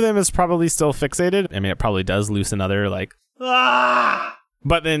 One of them is probably still fixated. I mean, it probably does loose another, like, ah!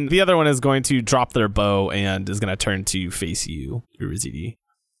 But then the other one is going to drop their bow and is going to turn to face you, Uruzidi.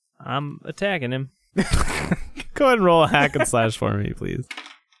 I'm attacking him. Go ahead and roll a hack and slash for me, please.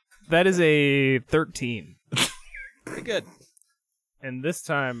 That is a 13. Pretty good. And this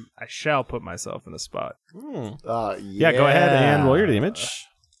time, I shall put myself in a spot. Yeah, go ahead and roll your damage.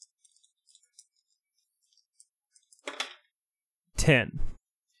 10.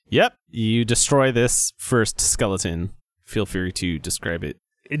 Yep, you destroy this first skeleton. Feel free to describe it.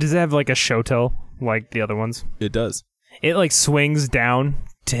 Does it have like a shotel like the other ones? It does. It like swings down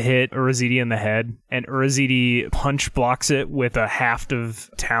to hit Urazidi in the head, and Urazidi punch blocks it with a haft of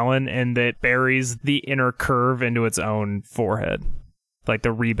talon, and it buries the inner curve into its own forehead. Like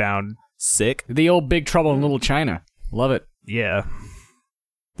the rebound. Sick. The old Big Trouble in Little China. Love it. Yeah.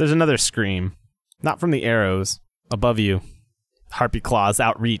 There's another scream. Not from the arrows. Above you. Harpy claws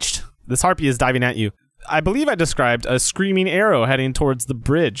outreached. This harpy is diving at you. I believe I described a screaming arrow heading towards the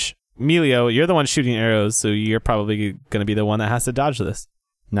bridge. Emilio, you're the one shooting arrows, so you're probably going to be the one that has to dodge this.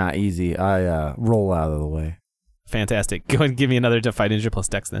 Not easy. I roll out of the way. Fantastic. Go ahead and give me another Defy Ninja plus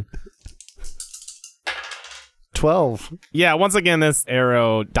Dex then. 12. Yeah, once again, this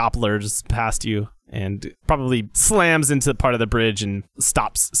arrow Dopplers past you and probably slams into part of the bridge and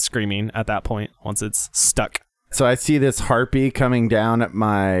stops screaming at that point once it's stuck. So I see this harpy coming down at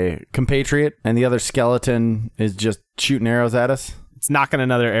my compatriot, and the other skeleton is just shooting arrows at us. It's knocking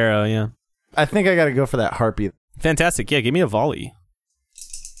another arrow, yeah. I think I got to go for that harpy. Fantastic. Yeah, give me a volley.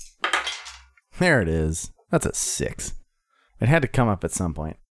 There it is. That's a 6. It had to come up at some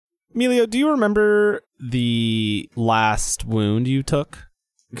point. Emilio, do you remember the last wound you took?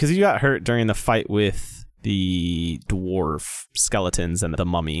 Because you got hurt during the fight with the dwarf skeletons and the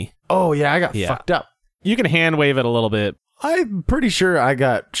mummy. Oh, yeah, I got Yeah. fucked up. You can hand wave it a little bit. I'm pretty sure I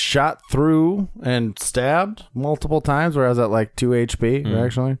got shot through and stabbed multiple times where I was at like 2 HP,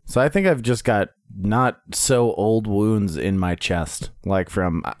 actually. So I think I've just got not so old wounds in my chest, like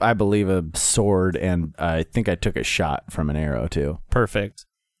from, I believe, a sword, and I think I took a shot from an arrow, too. Perfect.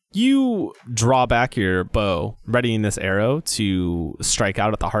 You draw back your bow, readying this arrow to strike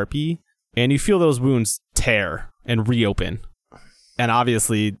out at the harpy, and you feel those wounds tear and reopen. And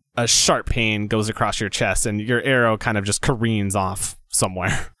obviously, a sharp pain goes across your chest, and your arrow kind of just careens off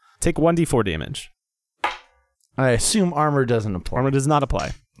somewhere. Take 1d4 damage. I assume armor doesn't apply. Armor does not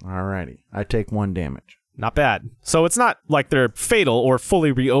apply. Alrighty. I take 1 damage. Not bad. So it's not like they're fatal or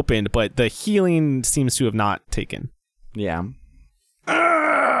fully reopened, but the healing seems to have not taken. Yeah.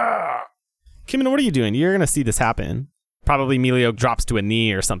 Kimmin, what are you doing? You're going to see this happen. Probably Emilio drops to a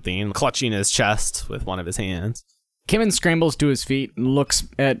knee or something, clutching his chest with one of his hands. Kimmin scrambles to his feet and looks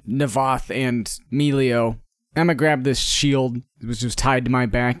at Navath and Melio. I'm gonna grab this shield, which was tied to my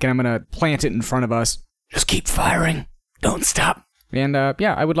back, and I'm gonna plant it in front of us. Just keep firing. Don't stop. And,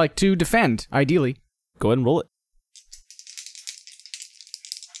 yeah, I would like to defend, ideally. Go ahead and roll it.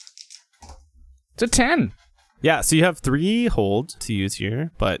 It's a 10. Yeah, so you have 3 hold to use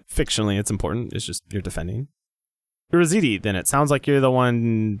here, but fictionally it's important. It's just you're defending. Urazidi, then it sounds like you're the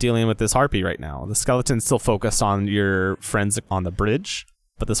one dealing with this harpy right now. The skeleton's still focused on your friends on the bridge,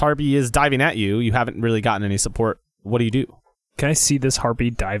 but this harpy is diving at you. You haven't really gotten any support. What do you do? Can I see this harpy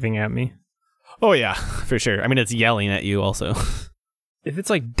diving at me? Oh yeah, for sure. I mean, it's yelling at you also. If it's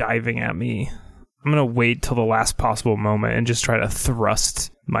like diving at me, I'm going to wait till the last possible moment and just try to thrust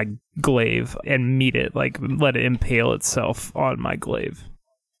my glaive and meet it, like let it impale itself on my glaive.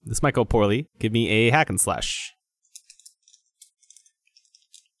 This might go poorly. Give me a hack and slash.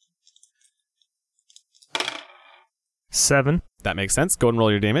 7. That makes sense. Go ahead and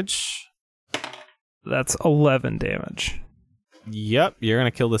roll your damage. That's 11 damage. Yep, you're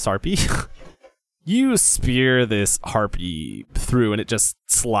going to kill this harpy. You spear this harpy through and it just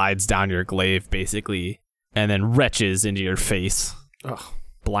slides down your glaive basically and then retches into your face,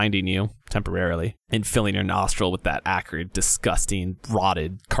 blinding you temporarily and filling your nostril with that acrid, disgusting,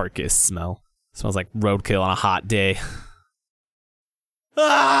 rotted carcass smell. Smells like roadkill on a hot day.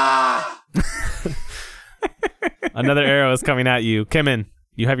 Ah! Another arrow is coming at you. Kimmin,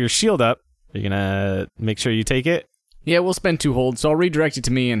 you have your shield up. You're going to make sure you take it. Yeah, we'll spend 2 holds, so I'll redirect it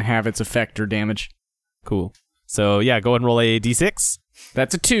to me and have its effect or damage. Cool. So, yeah, go ahead and roll a d6.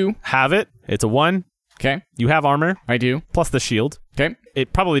 That's a 2. Have it. It's a 1. Okay, You have armor, I do. plus the shield. Okay,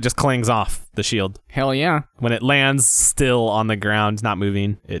 It probably just clangs off the shield. hell yeah. When it lands still on the ground, not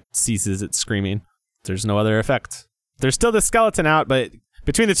moving, it ceases its screaming. There's no other effect. There's still the skeleton out, but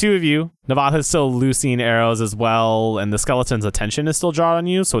between the two of you, Navath is still loosing arrows as well, and the skeleton's attention is still drawn on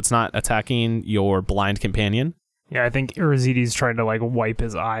you, so it's not attacking your blind companion. Yeah, I think Irazidi's trying to like wipe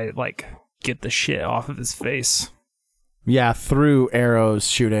his eye, like get the shit off of his face. Yeah, through arrows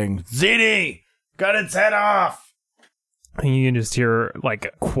shooting. ZD! Cut its head off! And you can just hear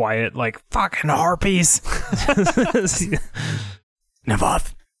like quiet, like fucking harpies.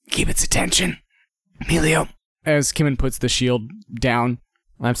 Navath, keep its attention. Emilio, As Kimmin puts the shield down,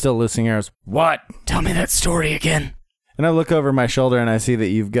 I'm still loosing arrows. what? Tell me that story again. And I look over my shoulder and I see that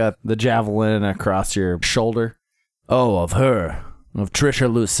you've got the javelin across your shoulder. Oh, of her. Of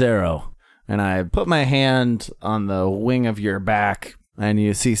Trisha Lucero. And I put my hand on the wing of your back and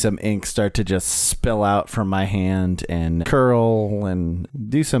you see some ink start to just spill out from my hand and curl and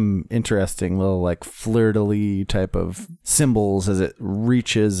do some interesting little like fleur-de-lis type of symbols as it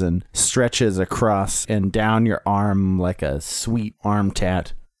reaches and stretches across and down your arm like a sweet arm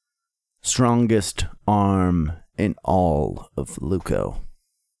tat. Strongest arm in all of Luco.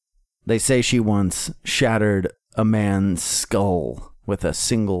 They say she once shattered a man's skull with a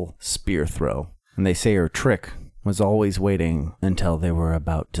single spear throw, and they say her trick was always waiting until they were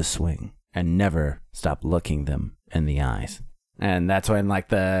about to swing and never stop looking them in the eyes. And that's when like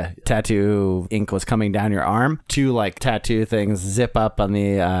the tattoo ink was coming down your arm. 2 like tattoo things zip up on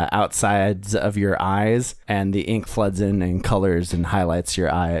the outsides of your eyes, and the ink floods in and colors and highlights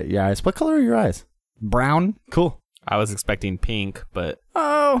your eyes. What color are your eyes? Brown? Cool. I was expecting pink, but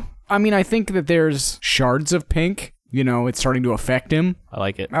Oh, I mean, I think that there's shards of pink. You know, it's starting to affect him. I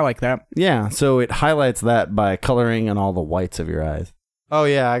like it. I like that. Yeah, so it highlights that by coloring in all the whites of your eyes. Oh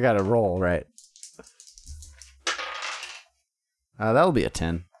yeah, I got to roll, right. That'll be a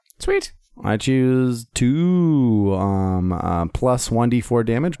 10. Sweet. I choose 2 plus 1d4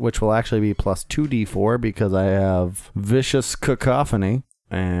 damage, which will actually be plus 2d4 because I have Vicious Cacophony.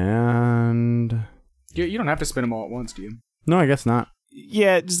 And... You don't have to spin them all at once, do you? No, I guess not.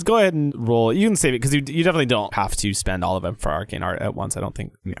 Yeah, just go ahead and roll. You can save it because you definitely don't have to spend all of them for Arcane Art at once, I don't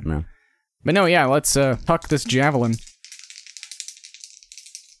think. Yeah. No. But no, yeah, let's huck this javelin.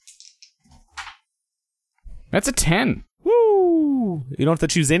 That's a 10. Woo! You don't have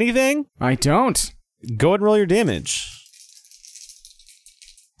to choose anything? I don't. Go ahead and roll your damage.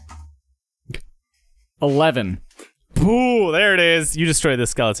 11. Ooh, there it is. You destroyed the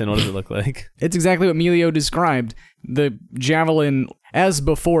skeleton. What does it look like? It's exactly what Melio described. The javelin, as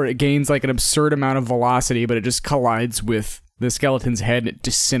before, it gains like an absurd amount of velocity, but it just collides with the skeleton's head and it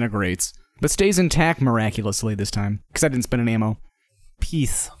disintegrates. But stays intact miraculously this time, because I didn't spend any ammo.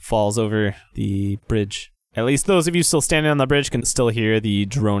 Peace falls over the bridge. At least those of you still standing on the bridge can still hear the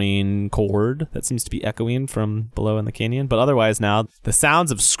droning chord that seems to be echoing from below in the canyon. But otherwise now, the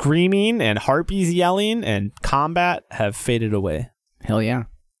sounds of screaming and harpies yelling and combat have faded away. Hell yeah.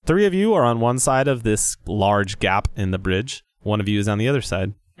 3 of you are on one side of this large gap in the bridge. 1 of you is on the other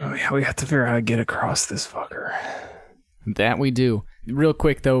side. Oh yeah, we have to figure out how to get across this fucker. That we do. Real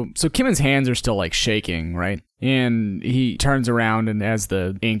quick though, so Kimmon's hands are still like shaking, right? And he turns around, and as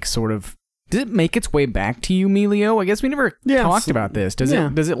the ink sort of... Does it make its way back to you, Melio? I guess we never talked about this. Does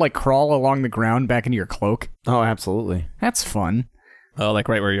it like crawl along the ground back into your cloak? Oh, absolutely. That's fun. Oh, like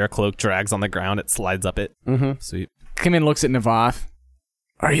right where your cloak drags on the ground, it slides up it. Mm-hmm. Sweet. Kimmon looks at Navath.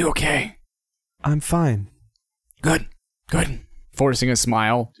 Are you okay? I'm fine. Good. Forcing a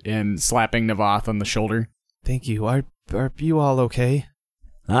smile and slapping Navath on the shoulder. Thank you. Are you all okay?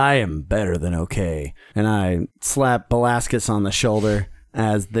 I am better than okay. And I slap Velasquez on the shoulder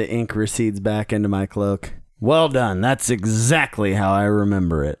as the ink recedes back into my cloak. Well done. That's exactly how I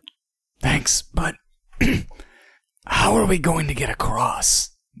remember it. Thanks, but how are we going to get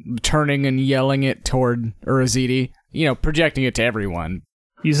across? Turning and yelling it toward Urazidi, projecting it to everyone.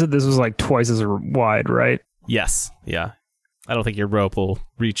 You said this was like twice as wide, right? Yes. Yeah. I don't think your rope will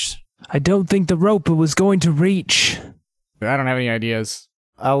reach. I don't think the rope was going to reach. I don't have any ideas.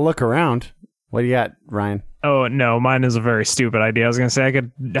 I'll look around. What do you got, Ryan? Oh, no, mine is a very stupid idea. I was going to say I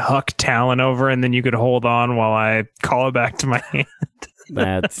could huck Talon over and then you could hold on while I call it back to my hand.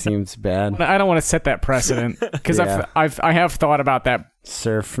 That seems bad. I don't want to set that precedent because Yeah. I have thought about that.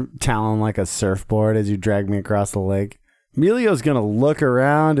 Surf Talon like a surfboard as you drag me across the lake. Melio's gonna look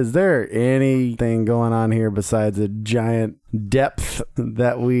around. Is there anything going on here besides a giant depth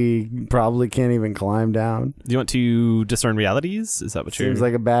that we probably can't even climb down? Do you want to discern realities? Is that what you're... Seems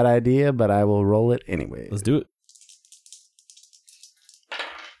like a bad idea, but I will roll it anyway. Let's do it.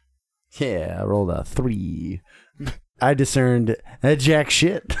 Yeah, I rolled a 3. I discerned a jack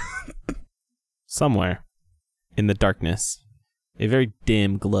shit. Somewhere in the darkness, a very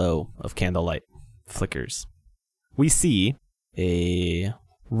dim glow of candlelight flickers. We see a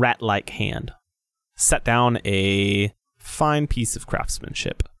rat-like hand set down a fine piece of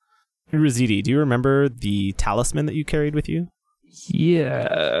craftsmanship. Urazidi, do you remember the talisman that you carried with you?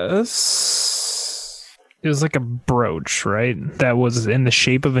 Yes. It was like a brooch, right? That was in the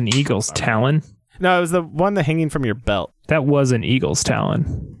shape of an eagle's talon. No, it was the one that hanging from your belt. That was an eagle's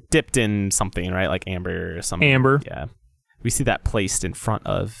talon. Dipped in something, right? Like amber or something. Amber. Yeah. We see that placed in front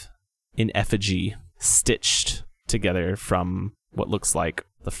of an effigy stitched together from what looks like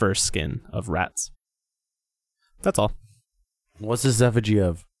the fur skin of rats. That's all. What's this effigy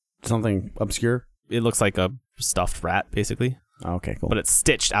of? Something obscure? It looks like a stuffed rat, basically, Okay, cool. but it's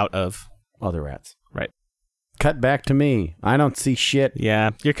stitched out of... Other rats. Right. cut back to me. I don't see shit.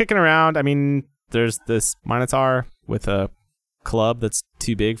 Yeah, you're kicking around. I mean, there's this Minotaur with a club that's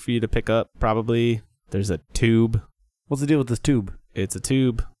too big for you to pick up, probably. There's a tube. What's the deal with this tube? It's a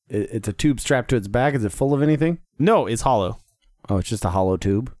tube. It's a tube strapped to its back. Is it full of anything? No, it's hollow. Oh, it's just a hollow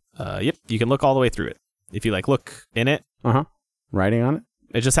tube? Yep, you can look all the way through it. If you, look in it, Uh-huh. Writing on it?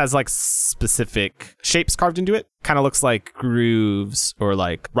 it just has, specific shapes carved into it. Kind of looks like grooves or,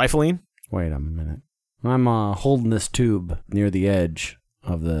 rifling. Wait a minute. I'm holding this tube near the edge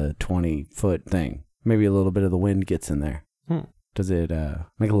of the 20-foot thing. Maybe a little bit of the wind gets in there. Does it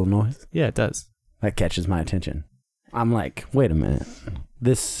make a little noise? Yeah, it does. That catches my attention. I'm like, wait a minute.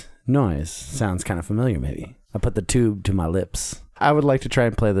 This noise sounds kind of familiar, maybe. I put the tube to my lips. I would like to try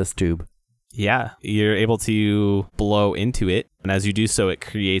and play this tube. Yeah, you're able to blow into it. And as you do so, it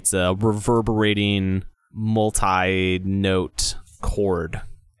creates a reverberating multi-note chord.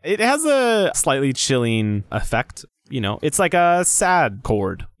 It has a slightly chilling effect. It's like a sad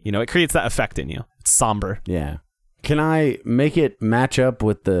chord. It creates that effect in you. It's somber. Yeah. Can I make it match up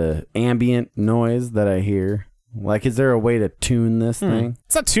with the ambient noise that I hear? Is there a way to tune this thing?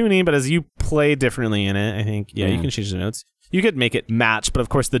 It's not tuning, but as you play differently in it, I think, you can change the notes. You could make it match, but of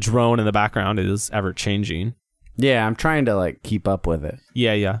course the drone in the background is ever changing. Yeah, I'm trying to maybe up with it.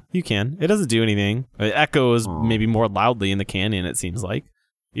 Yeah, you can. It doesn't do anything. It echoes maybe more loudly in the canyon, it seems like.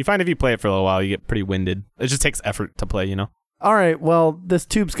 You find if you play it for a little while, you get pretty winded. It just takes effort to play, All right, well, this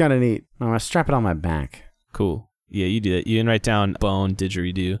tube's kind of neat. I'm going to strap it on my back. Cool. Yeah, you do it. You can write down bone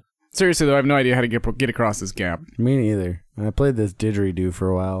didgeridoo. Seriously, though, I have no idea how to get across this gap. Me neither. I played this didgeridoo for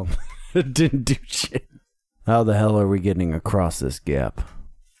a while. It didn't do shit. How the hell are we getting across this gap?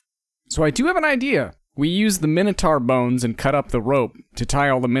 So I do have an idea. We use the Minotaur bones and cut up the rope to tie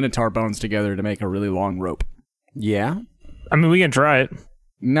all the Minotaur bones together to make a really long rope. Yeah? I mean, we can try it.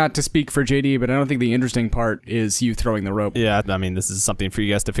 Not to speak for JD, but I don't think the interesting part is you throwing the rope. Yeah, I mean, this is something for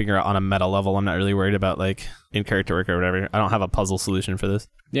you guys to figure out on a meta level. I'm not really worried about, in-character work or whatever. I don't have a puzzle solution for this.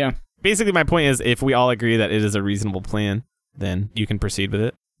 Yeah. Basically, my point is, if we all agree that it is a reasonable plan, then you can proceed with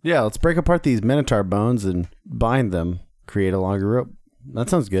it. Yeah, let's break apart these Minotaur bones and bind them. Create a longer rope.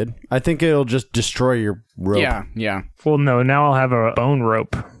 That sounds good. I think it'll just destroy your rope. Yeah. Well, no, now I'll have a bone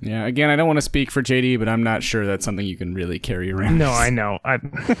rope. Yeah, again, I don't want to speak for JD, but I'm not sure that's something you can really carry around. No, I know.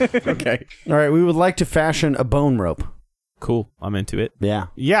 Okay. All right, we would like to fashion a bone rope. Cool. I'm into it. Yeah.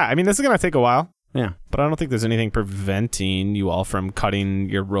 Yeah, I mean, this is going to take a while. Yeah. But I don't think there's anything preventing you all from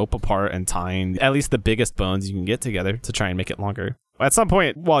cutting your rope apart and tying at least the biggest bones you can get together to try and make it longer. At some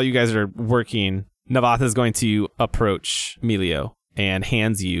point, while you guys are working, Navath is going to approach Melio and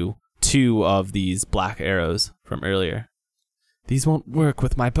hands you 2 of these black arrows from earlier. These won't work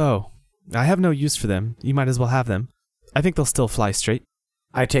with my bow. I have no use for them. You might as well have them. I think they'll still fly straight.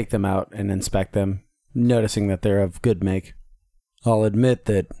 I take them out and inspect them, noticing that they're of good make. I'll admit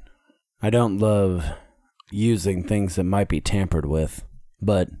that I don't love using things that might be tampered with,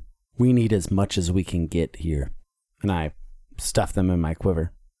 but we need as much as we can get here. And I stuff them in my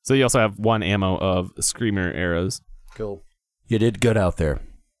quiver. So you also have 1 ammo of Screamer arrows. Cool. You did good out there.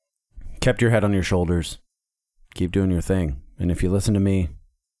 Kept your head on your shoulders. Keep doing your thing. And if you listen to me,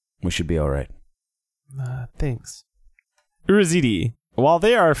 we should be all right. Thanks. Urazidi, while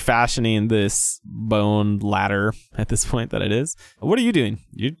they are fashioning this bone ladder at this point that it is, what are you doing?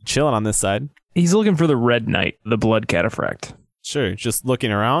 You're chilling on this side. He's looking for the Red Knight, the Blood Cataphract. Sure, just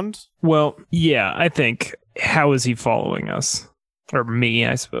looking around. Well, yeah, I think. How is he following us? Or me,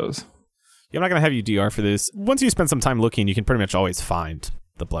 I suppose. Yeah, I'm not going to have you DR for this. Once you spend some time looking, you can pretty much always find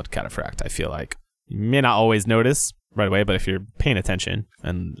the Blood Cataphract, I feel like. You may not always notice right away, but if you're paying attention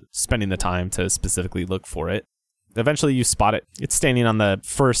and spending the time to specifically look for it, eventually you spot it. It's standing on the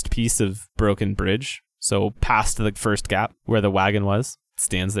first piece of broken bridge, so past the first gap where the wagon was. It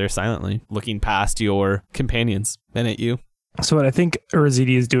stands there silently, looking past your companions and at you. So what I think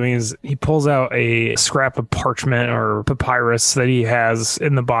Urazidi is doing is he pulls out a scrap of parchment or papyrus that he has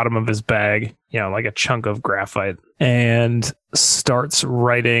in the bottom of his bag, like a chunk of graphite, and starts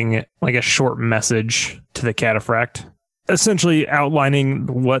writing like a short message to the cataphract, essentially outlining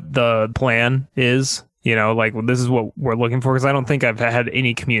what the plan is, this is what we're looking for, because I don't think I've had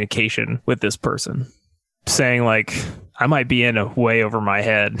any communication with this person. Saying I might be in a way over my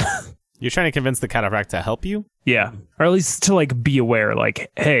head. You're trying to convince the cataphract to help you? Yeah. Or at least to be aware,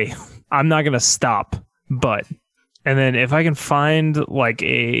 hey, I'm not going to stop, but. And then if I can find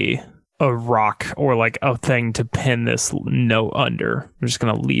a rock or a thing to pin this note under, I'm just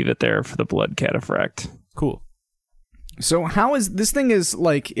going to leave it there for the Blood Cataphract. Cool. So how is this thing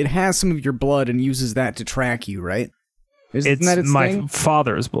it has some of your blood and uses that to track you, right? It's that its my thing?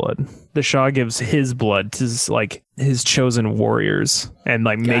 father's blood. The Shah gives his blood to like his chosen warriors and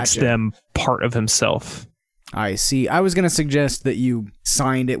like makes Gotcha. them part of himself. I see. I was going to suggest that you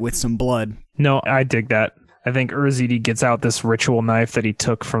signed it with some blood. No, I dig that. I think Urzidi gets out this ritual knife that he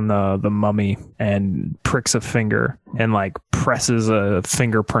took from the mummy and pricks a finger and like presses a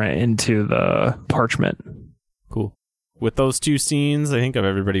fingerprint into the parchment. Cool. With those two scenes, I think, of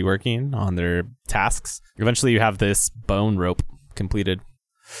everybody working on their tasks, eventually you have this bone rope completed.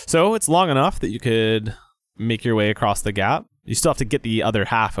 So it's long enough that you could make your way across the gap. You still have to get the other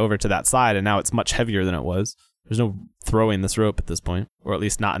half over to that side, and now it's much heavier than it was. There's no throwing this rope at this point, or at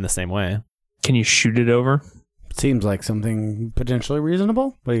least not in the same way. Can you shoot it over? Seems like something potentially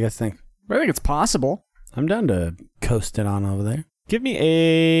reasonable. What do you guys think? I think it's possible. I'm down to coast it on over there. Give me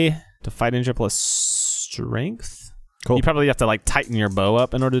a Defy Ninja plus Strength. Cool. You probably have to like tighten your bow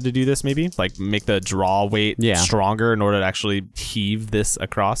up in order to do this, maybe like make the draw weight stronger in order to actually heave this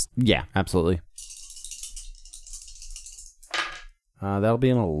across. Yeah, absolutely. That'll be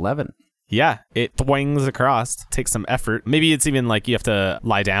an 11. Yeah, it twings across. Takes some effort. Maybe it's even like you have to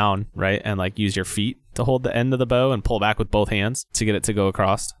lie down, right, and like use your feet to hold the end of the bow and pull back with both hands to get it to go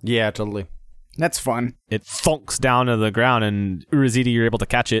across. Yeah, totally. That's fun. It thunks down to the ground, and Urazidi, you're able to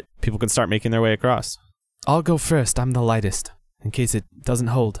catch it. People can start making their way across. I'll go first. I'm the lightest, in case it doesn't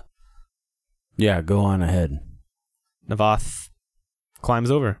hold. Yeah, go on ahead. Navath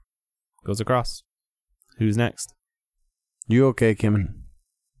climbs over, goes across. Who's next? You okay, Kimmin?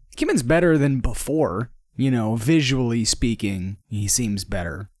 Kimmon's better than before. You know, visually speaking, he seems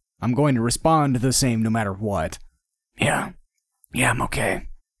better. I'm going to respond the same no matter what. Yeah. Yeah, I'm okay.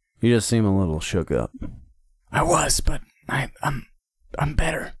 You just seem a little shook up. I was, but I'm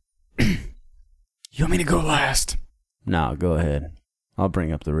better. You want me to go last? No, go ahead. I'll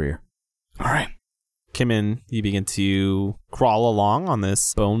bring up the rear. All right. Kimmin, you begin to crawl along on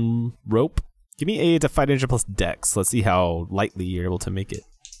this bone rope. Give me a Defy Ninja plus Dex. Let's see how lightly you're able to make it.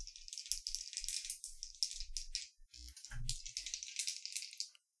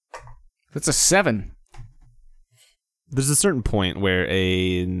 That's a 7. There's a certain point where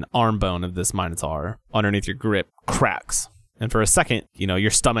an arm bone of this Minotaur underneath your grip cracks. And for a second, you know,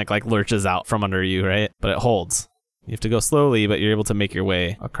 your stomach like lurches out from under you, right? But it holds. You have to go slowly, but you're able to make your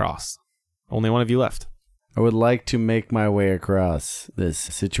way across. Only one of you left. I would like to make my way across this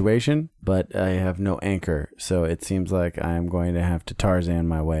situation, but I have no anchor, so it seems like I am going to have to Tarzan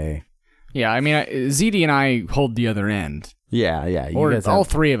my way. Yeah, I mean, ZD and I hold the other end. Yeah. You Or guys all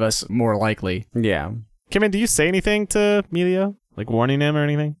have- three of us, more likely. Yeah. Kimmin, do you say anything to Melio? Like warning him or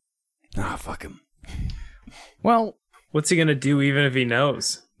anything? Ah, fuck him. Well, What's he gonna do even if he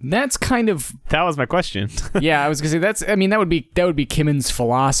knows? that's kind of... That was my question. Yeah, I was going to say, that would be Kimmon's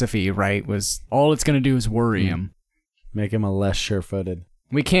philosophy, right? Was all it's going to do is worry him. Make him a less sure-footed.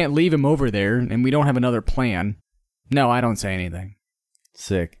 We can't leave him over there, and we don't have another plan. No, I don't say anything.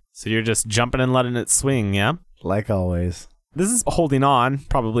 Sick. So you're just jumping and letting it swing, yeah? Like always. This is holding on,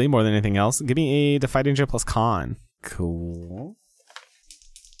 probably, more than anything else. Give me a Defy Ninja plus Con. Cool.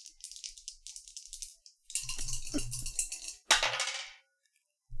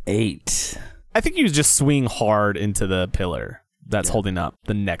 Eight. I think you just swing hard into the pillar that's holding up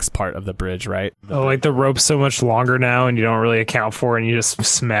the next part of the bridge, right? Oh, like the rope's so much longer now, and you don't really account for it, and you just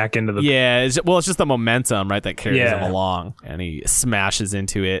smack into the. Yeah, it's just the momentum, right, that carries Yeah. him along. And he smashes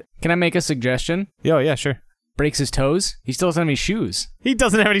into it. Can I make a suggestion? Oh, yeah, sure. Breaks his toes? He still doesn't have any shoes. He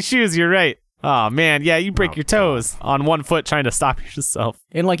doesn't have any shoes, you're right. Oh, man, yeah, you break your toes on one foot trying to stop yourself.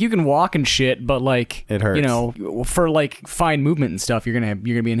 And like you can walk and shit, but like It hurts. You know, for like fine movement and stuff, you're gonna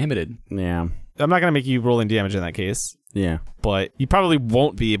be inhibited. Yeah. I'm not going to make you rolling damage in that case, Yeah. but you probably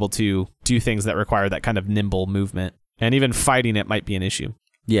won't be able to do things that require that kind of nimble movement. And even fighting it might be an issue.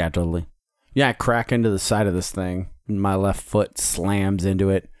 Yeah, totally. Yeah, I crack into the side of this thing. My left foot slams into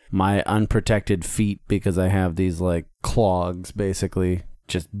it. My unprotected feet, because I have these like clogs, basically,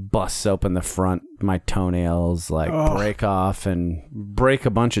 just busts open the front. My toenails like break off and break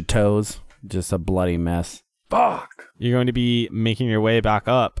a bunch of toes. Just a bloody mess. You're going to be making your way back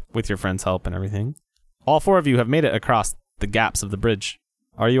up with your friend's help and everything. All four of you have made it across the gaps of the bridge.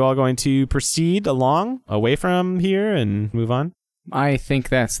 Are you all going to proceed along, away from here, and move on? I think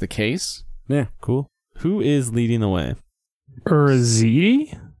that's the case. Yeah. Cool. Who is leading the way?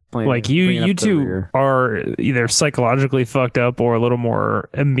 Urzidi? Like Bringing you up the two rear. are either psychologically fucked up or a little more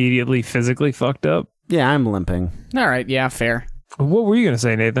immediately physically fucked up. Yeah, I'm limping. All right, yeah, fair. What were you gonna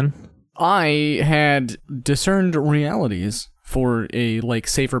say, Nathan? I had discerned realities for a like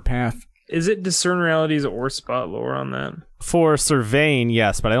safer path. Is it discern realities or spot lore on that? For surveying,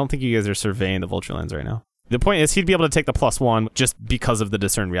 yes, but I don't think you guys are surveying the Vulture Lands right now. The point is he'd be able to take the +1 just because of the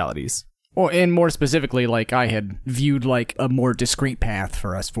discern realities. Well, and more specifically, like I had viewed like a more discreet path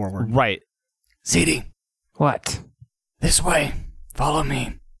for us forward. Right. ZD, What? this way. Follow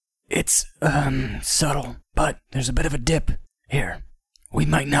me. It's, subtle, but there's a bit of a dip here. We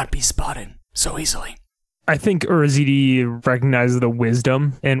might not be spotted so easily. I think Urazidi recognizes the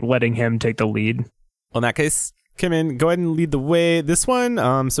wisdom and letting him take the lead. Well, in that case, Kimin, go ahead and lead the way. This one,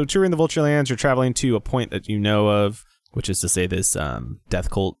 so you're in the Vulture Lands, you're traveling to a point that you know of, which is to say this death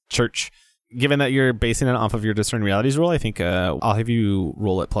cult church. Given that you're basing it off of your discern realities roll, I think I'll have you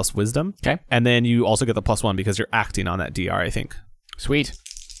roll it plus wisdom. Okay. And then you also get the +1 because you're acting on that DR, I think. Sweet.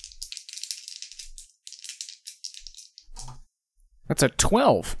 That's a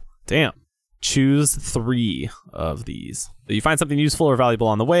 12. Damn. Choose 3 of these. You find something useful or valuable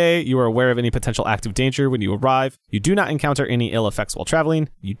on the way. You are aware of any potential active danger when you arrive. You do not encounter any ill effects while traveling.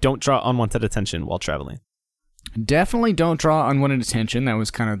 You don't draw unwanted attention while traveling. Definitely don't draw unwanted attention. That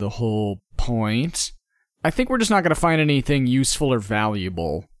was kind of the whole point. I think we're just not going to find anything useful or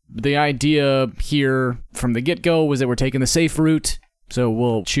valuable. The idea here from the get-go was that we're taking the safe route. So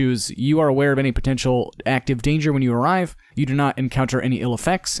we'll choose, you are aware of any potential active danger when you arrive, you do not encounter any ill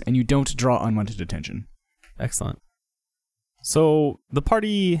effects, and you don't draw unwanted attention. Excellent. So the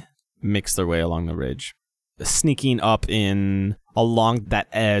party makes their way along the ridge, sneaking up in along that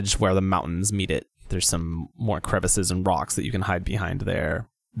edge where the mountains meet it. There's some more crevices and rocks that you can hide behind there.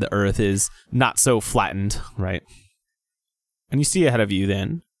 The earth is not so flattened, right? And you see ahead of you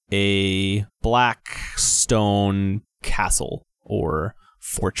then a black stone castle or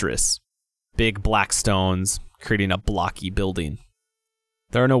fortress. Big black stones creating a blocky building.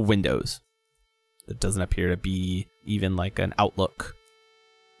 There are no windows. It doesn't appear to be even like an outlook.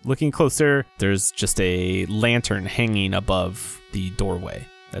 Looking closer, there's just a lantern hanging above the doorway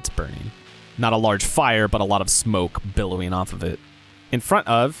that's burning. Not a large fire, but a lot of smoke billowing off of it. In front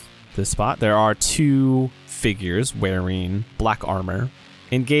of this spot, there are 2 figures wearing black armor,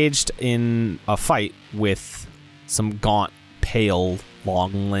 engaged in a fight with some gaunt, pale,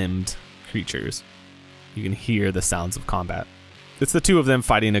 long-limbed creatures. You can hear the sounds of combat. It's the 2 of them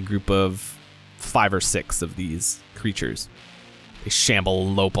fighting a group of 5 or 6 of these creatures. They shamble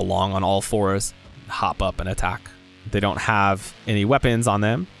and lope along on all fours, hop up and attack. They don't have any weapons on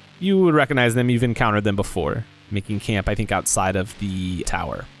them. You would recognize them, you've encountered them before, making camp, I think, outside of the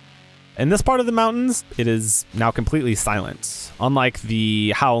tower. In this part of the mountains, it is now completely silent. Unlike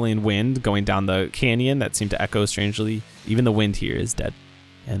the howling wind going down the canyon that seemed to echo strangely, even the wind here is dead.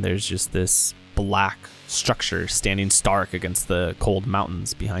 And there's just this black structure standing stark against the cold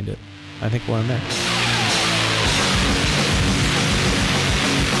mountains behind it. I think we're in there.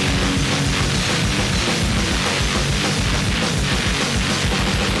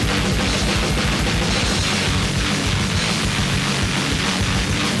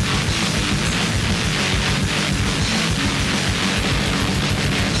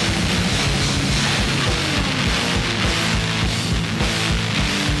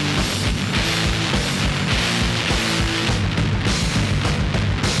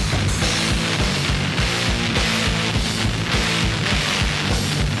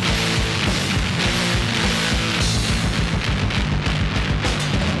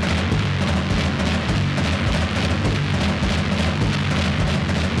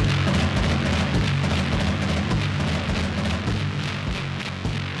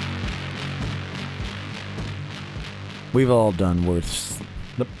 We've all done worse.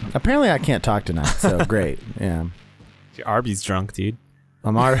 Apparently, I can't talk tonight, so great. Yeah. Your Arby's drunk, dude.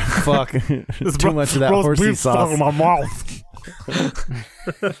 I'm already fuck. Too much of that horsey sauce. my mouth.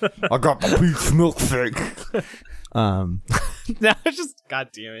 I got the peach milkshake. No, it's just, God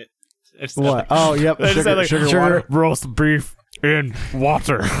damn it. It's What? Oh, yep. I just had Sugar, like sugar water. roast beef in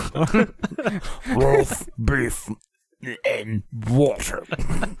water. Roast beef and water.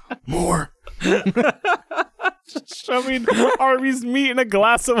 More. Shoving Arby's meat in a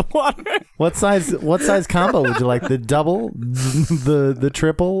glass of water. What size combo would you like? The double, the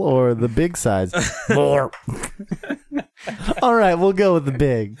triple, or the big size? More. All right, we'll go with the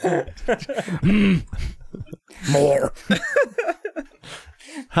big. More.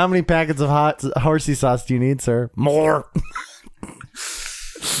 How many packets of hot horsey sauce do you need, sir? More.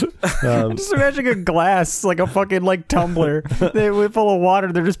 Just imagine a glass, like a fucking like tumbler, full of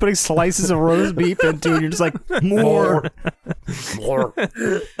water. They're just putting slices of roast beef into, and you're just like, more. More.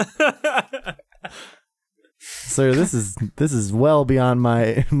 Sir, this is well beyond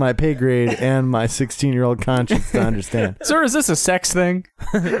my pay grade and my 16-year-old conscience to understand. Sir, is this a sex thing?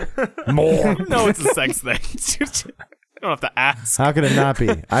 More. No, it's a sex thing. don't have to ask. How could it not be?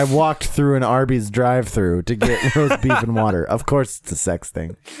 I walked through an Arby's drive-thru to get roast beef and water. Of course it's a sex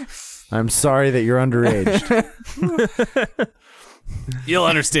thing. I'm sorry that you're underage. You'll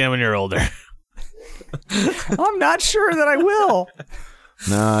understand when you're older. I'm not sure that I will.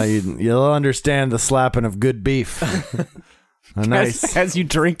 No, you'll understand the slapping of good beef. A nice. As you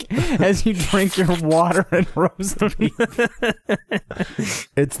drink your water and roast beef.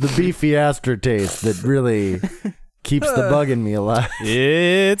 It's the beefy aftertaste that really keeps the bug in me alive.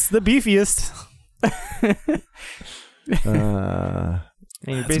 It's the beefiest.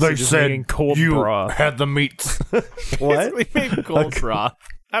 And you're basically just making cold broth. had the meats. What? We made cold broth.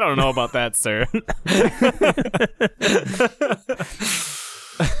 I don't know about that, sir.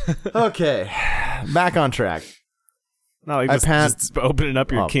 Okay, back on track. Not like just opening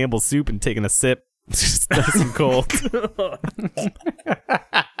up your Campbell's soup and taking a sip. It's just nice and cold.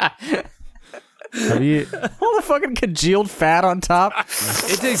 Have you? All the fucking congealed fat on top.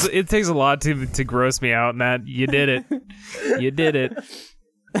 It takes a lot to gross me out, and that you did it. You did it.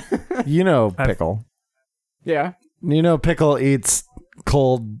 You know Pickle. Yeah. You know Pickle eats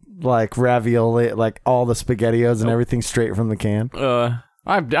cold like ravioli, like all the SpaghettiOs and everything straight from the can.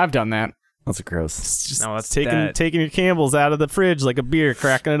 I've done that. That's gross. It's just No, that's taking your Campbell's out of the fridge like a beer,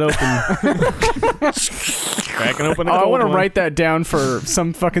 cracking it open. Cracking open a I cold want to one. write that down for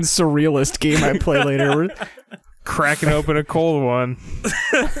some fucking surrealist game I play later. Cracking open a cold one.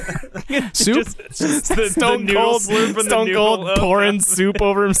 Soup? Just the Stone Cold pouring soup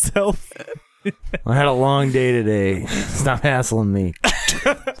over himself. I had a long day today. Stop hassling me.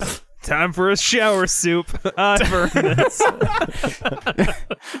 Time for a shower soup. I've earned this.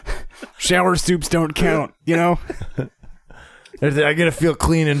 Shower soups don't count, you know? I gotta feel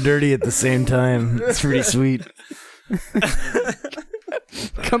clean and dirty at the same time. It's pretty sweet.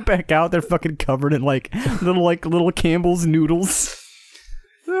 Come back out, they're fucking covered in little Campbell's noodles.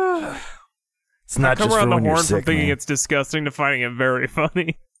 It's not Come just around for the when you're horn from sick, thinking man. it's disgusting to finding it very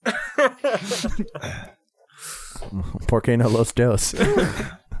funny. Por qué no los dos?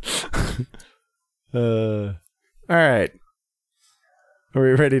 All right. Are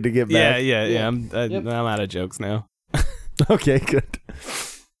we ready to get back? Yeah. I'm out of jokes now. Okay, good.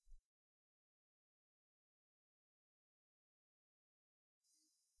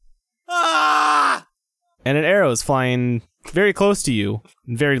 And an arrow is flying very close to you,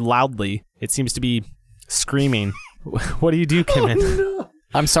 very loudly. It seems to be screaming. What do you do, Kimin?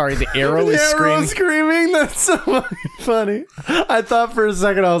 I'm sorry, the arrow is screaming. Screaming? That's so funny. I thought for a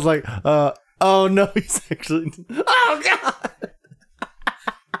second, I was like, oh no, he's actually... Oh, God!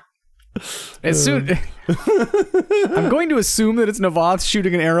 As soon, I'm going to assume that it's Navath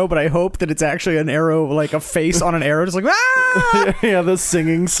shooting an arrow, but I hope that it's actually an arrow, like a face on an arrow, just like ah! Yeah, the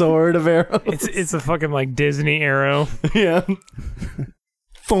singing sword of arrows. It's a fucking like Disney arrow. Yeah.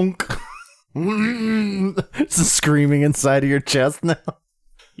 Thunk. It's screaming inside of your chest now.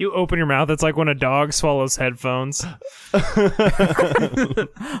 You open your mouth, it's like when a dog swallows headphones.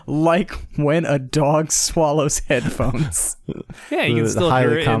 Like when a dog swallows headphones. Yeah, you can still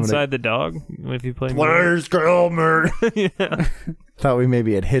highly hear it common- inside the dog if you play. Where's Gilmer? Yeah. Thought we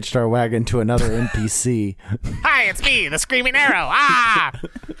maybe had hitched our wagon to another NPC. Hi, it's me, the screaming arrow. Ah!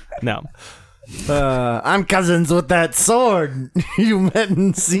 No. I'm cousins with that sword you met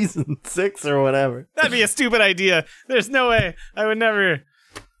in season 6 or whatever. That'd be a stupid idea. There's no way. I would never.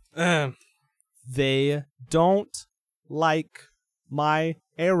 They don't like my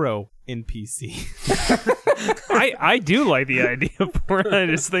arrow NPC. I do like the idea for it. I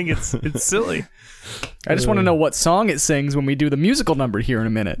just think it's silly. I just want to know what song it sings when we do the musical number here in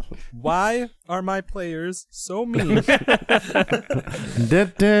a minute. Why are my players so mean? I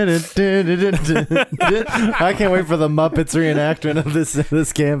can't wait for the Muppets reenactment of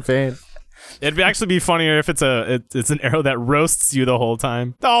this campaign. It'd actually be funnier if it's an arrow that roasts you the whole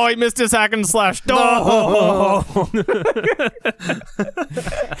time. Oh, I missed his hack and slash. Oh!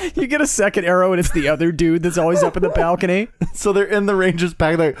 You get a second arrow and it's the other dude that's always up in the balcony. So they're in the Rangers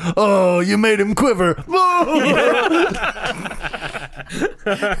pack like, oh, you made him quiver.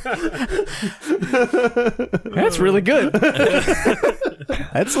 That's really good.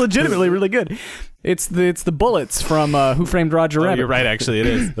 That's legitimately really good. It's the bullets from Who Framed Roger Oh, Rabbit. you're right, actually, it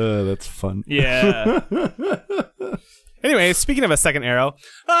is. That's fun. Yeah. Anyway, speaking of a second arrow.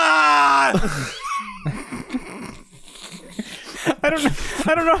 Ah! I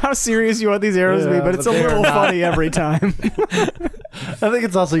don't know how serious you want these arrows to be, but it's a little funny every time. think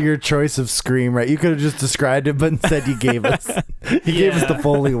it's also your choice of scream, right? You could have just described it, but instead you gave us gave us the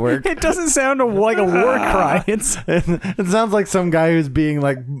Foley work. It doesn't sound like a war cry. It sounds like some guy who's being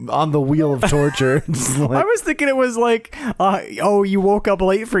like on the wheel of torture. Just I like, was thinking it was like, oh, you woke up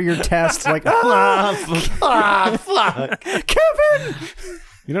late for your test. Like, fuck. Kevin!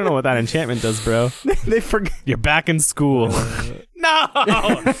 You don't know what that enchantment does, bro. They forgot. You're back in school.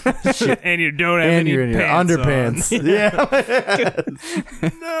 No. Shit, and you don't have And any you're in your pants underpants. on.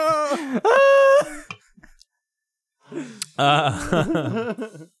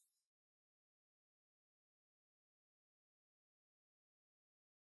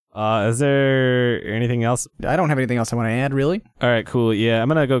 Yeah. Is there anything else? I don't have anything else I want to add, really. All right, cool. Yeah, I'm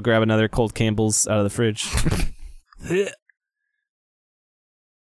gonna go grab another cold Campbell's out of the fridge.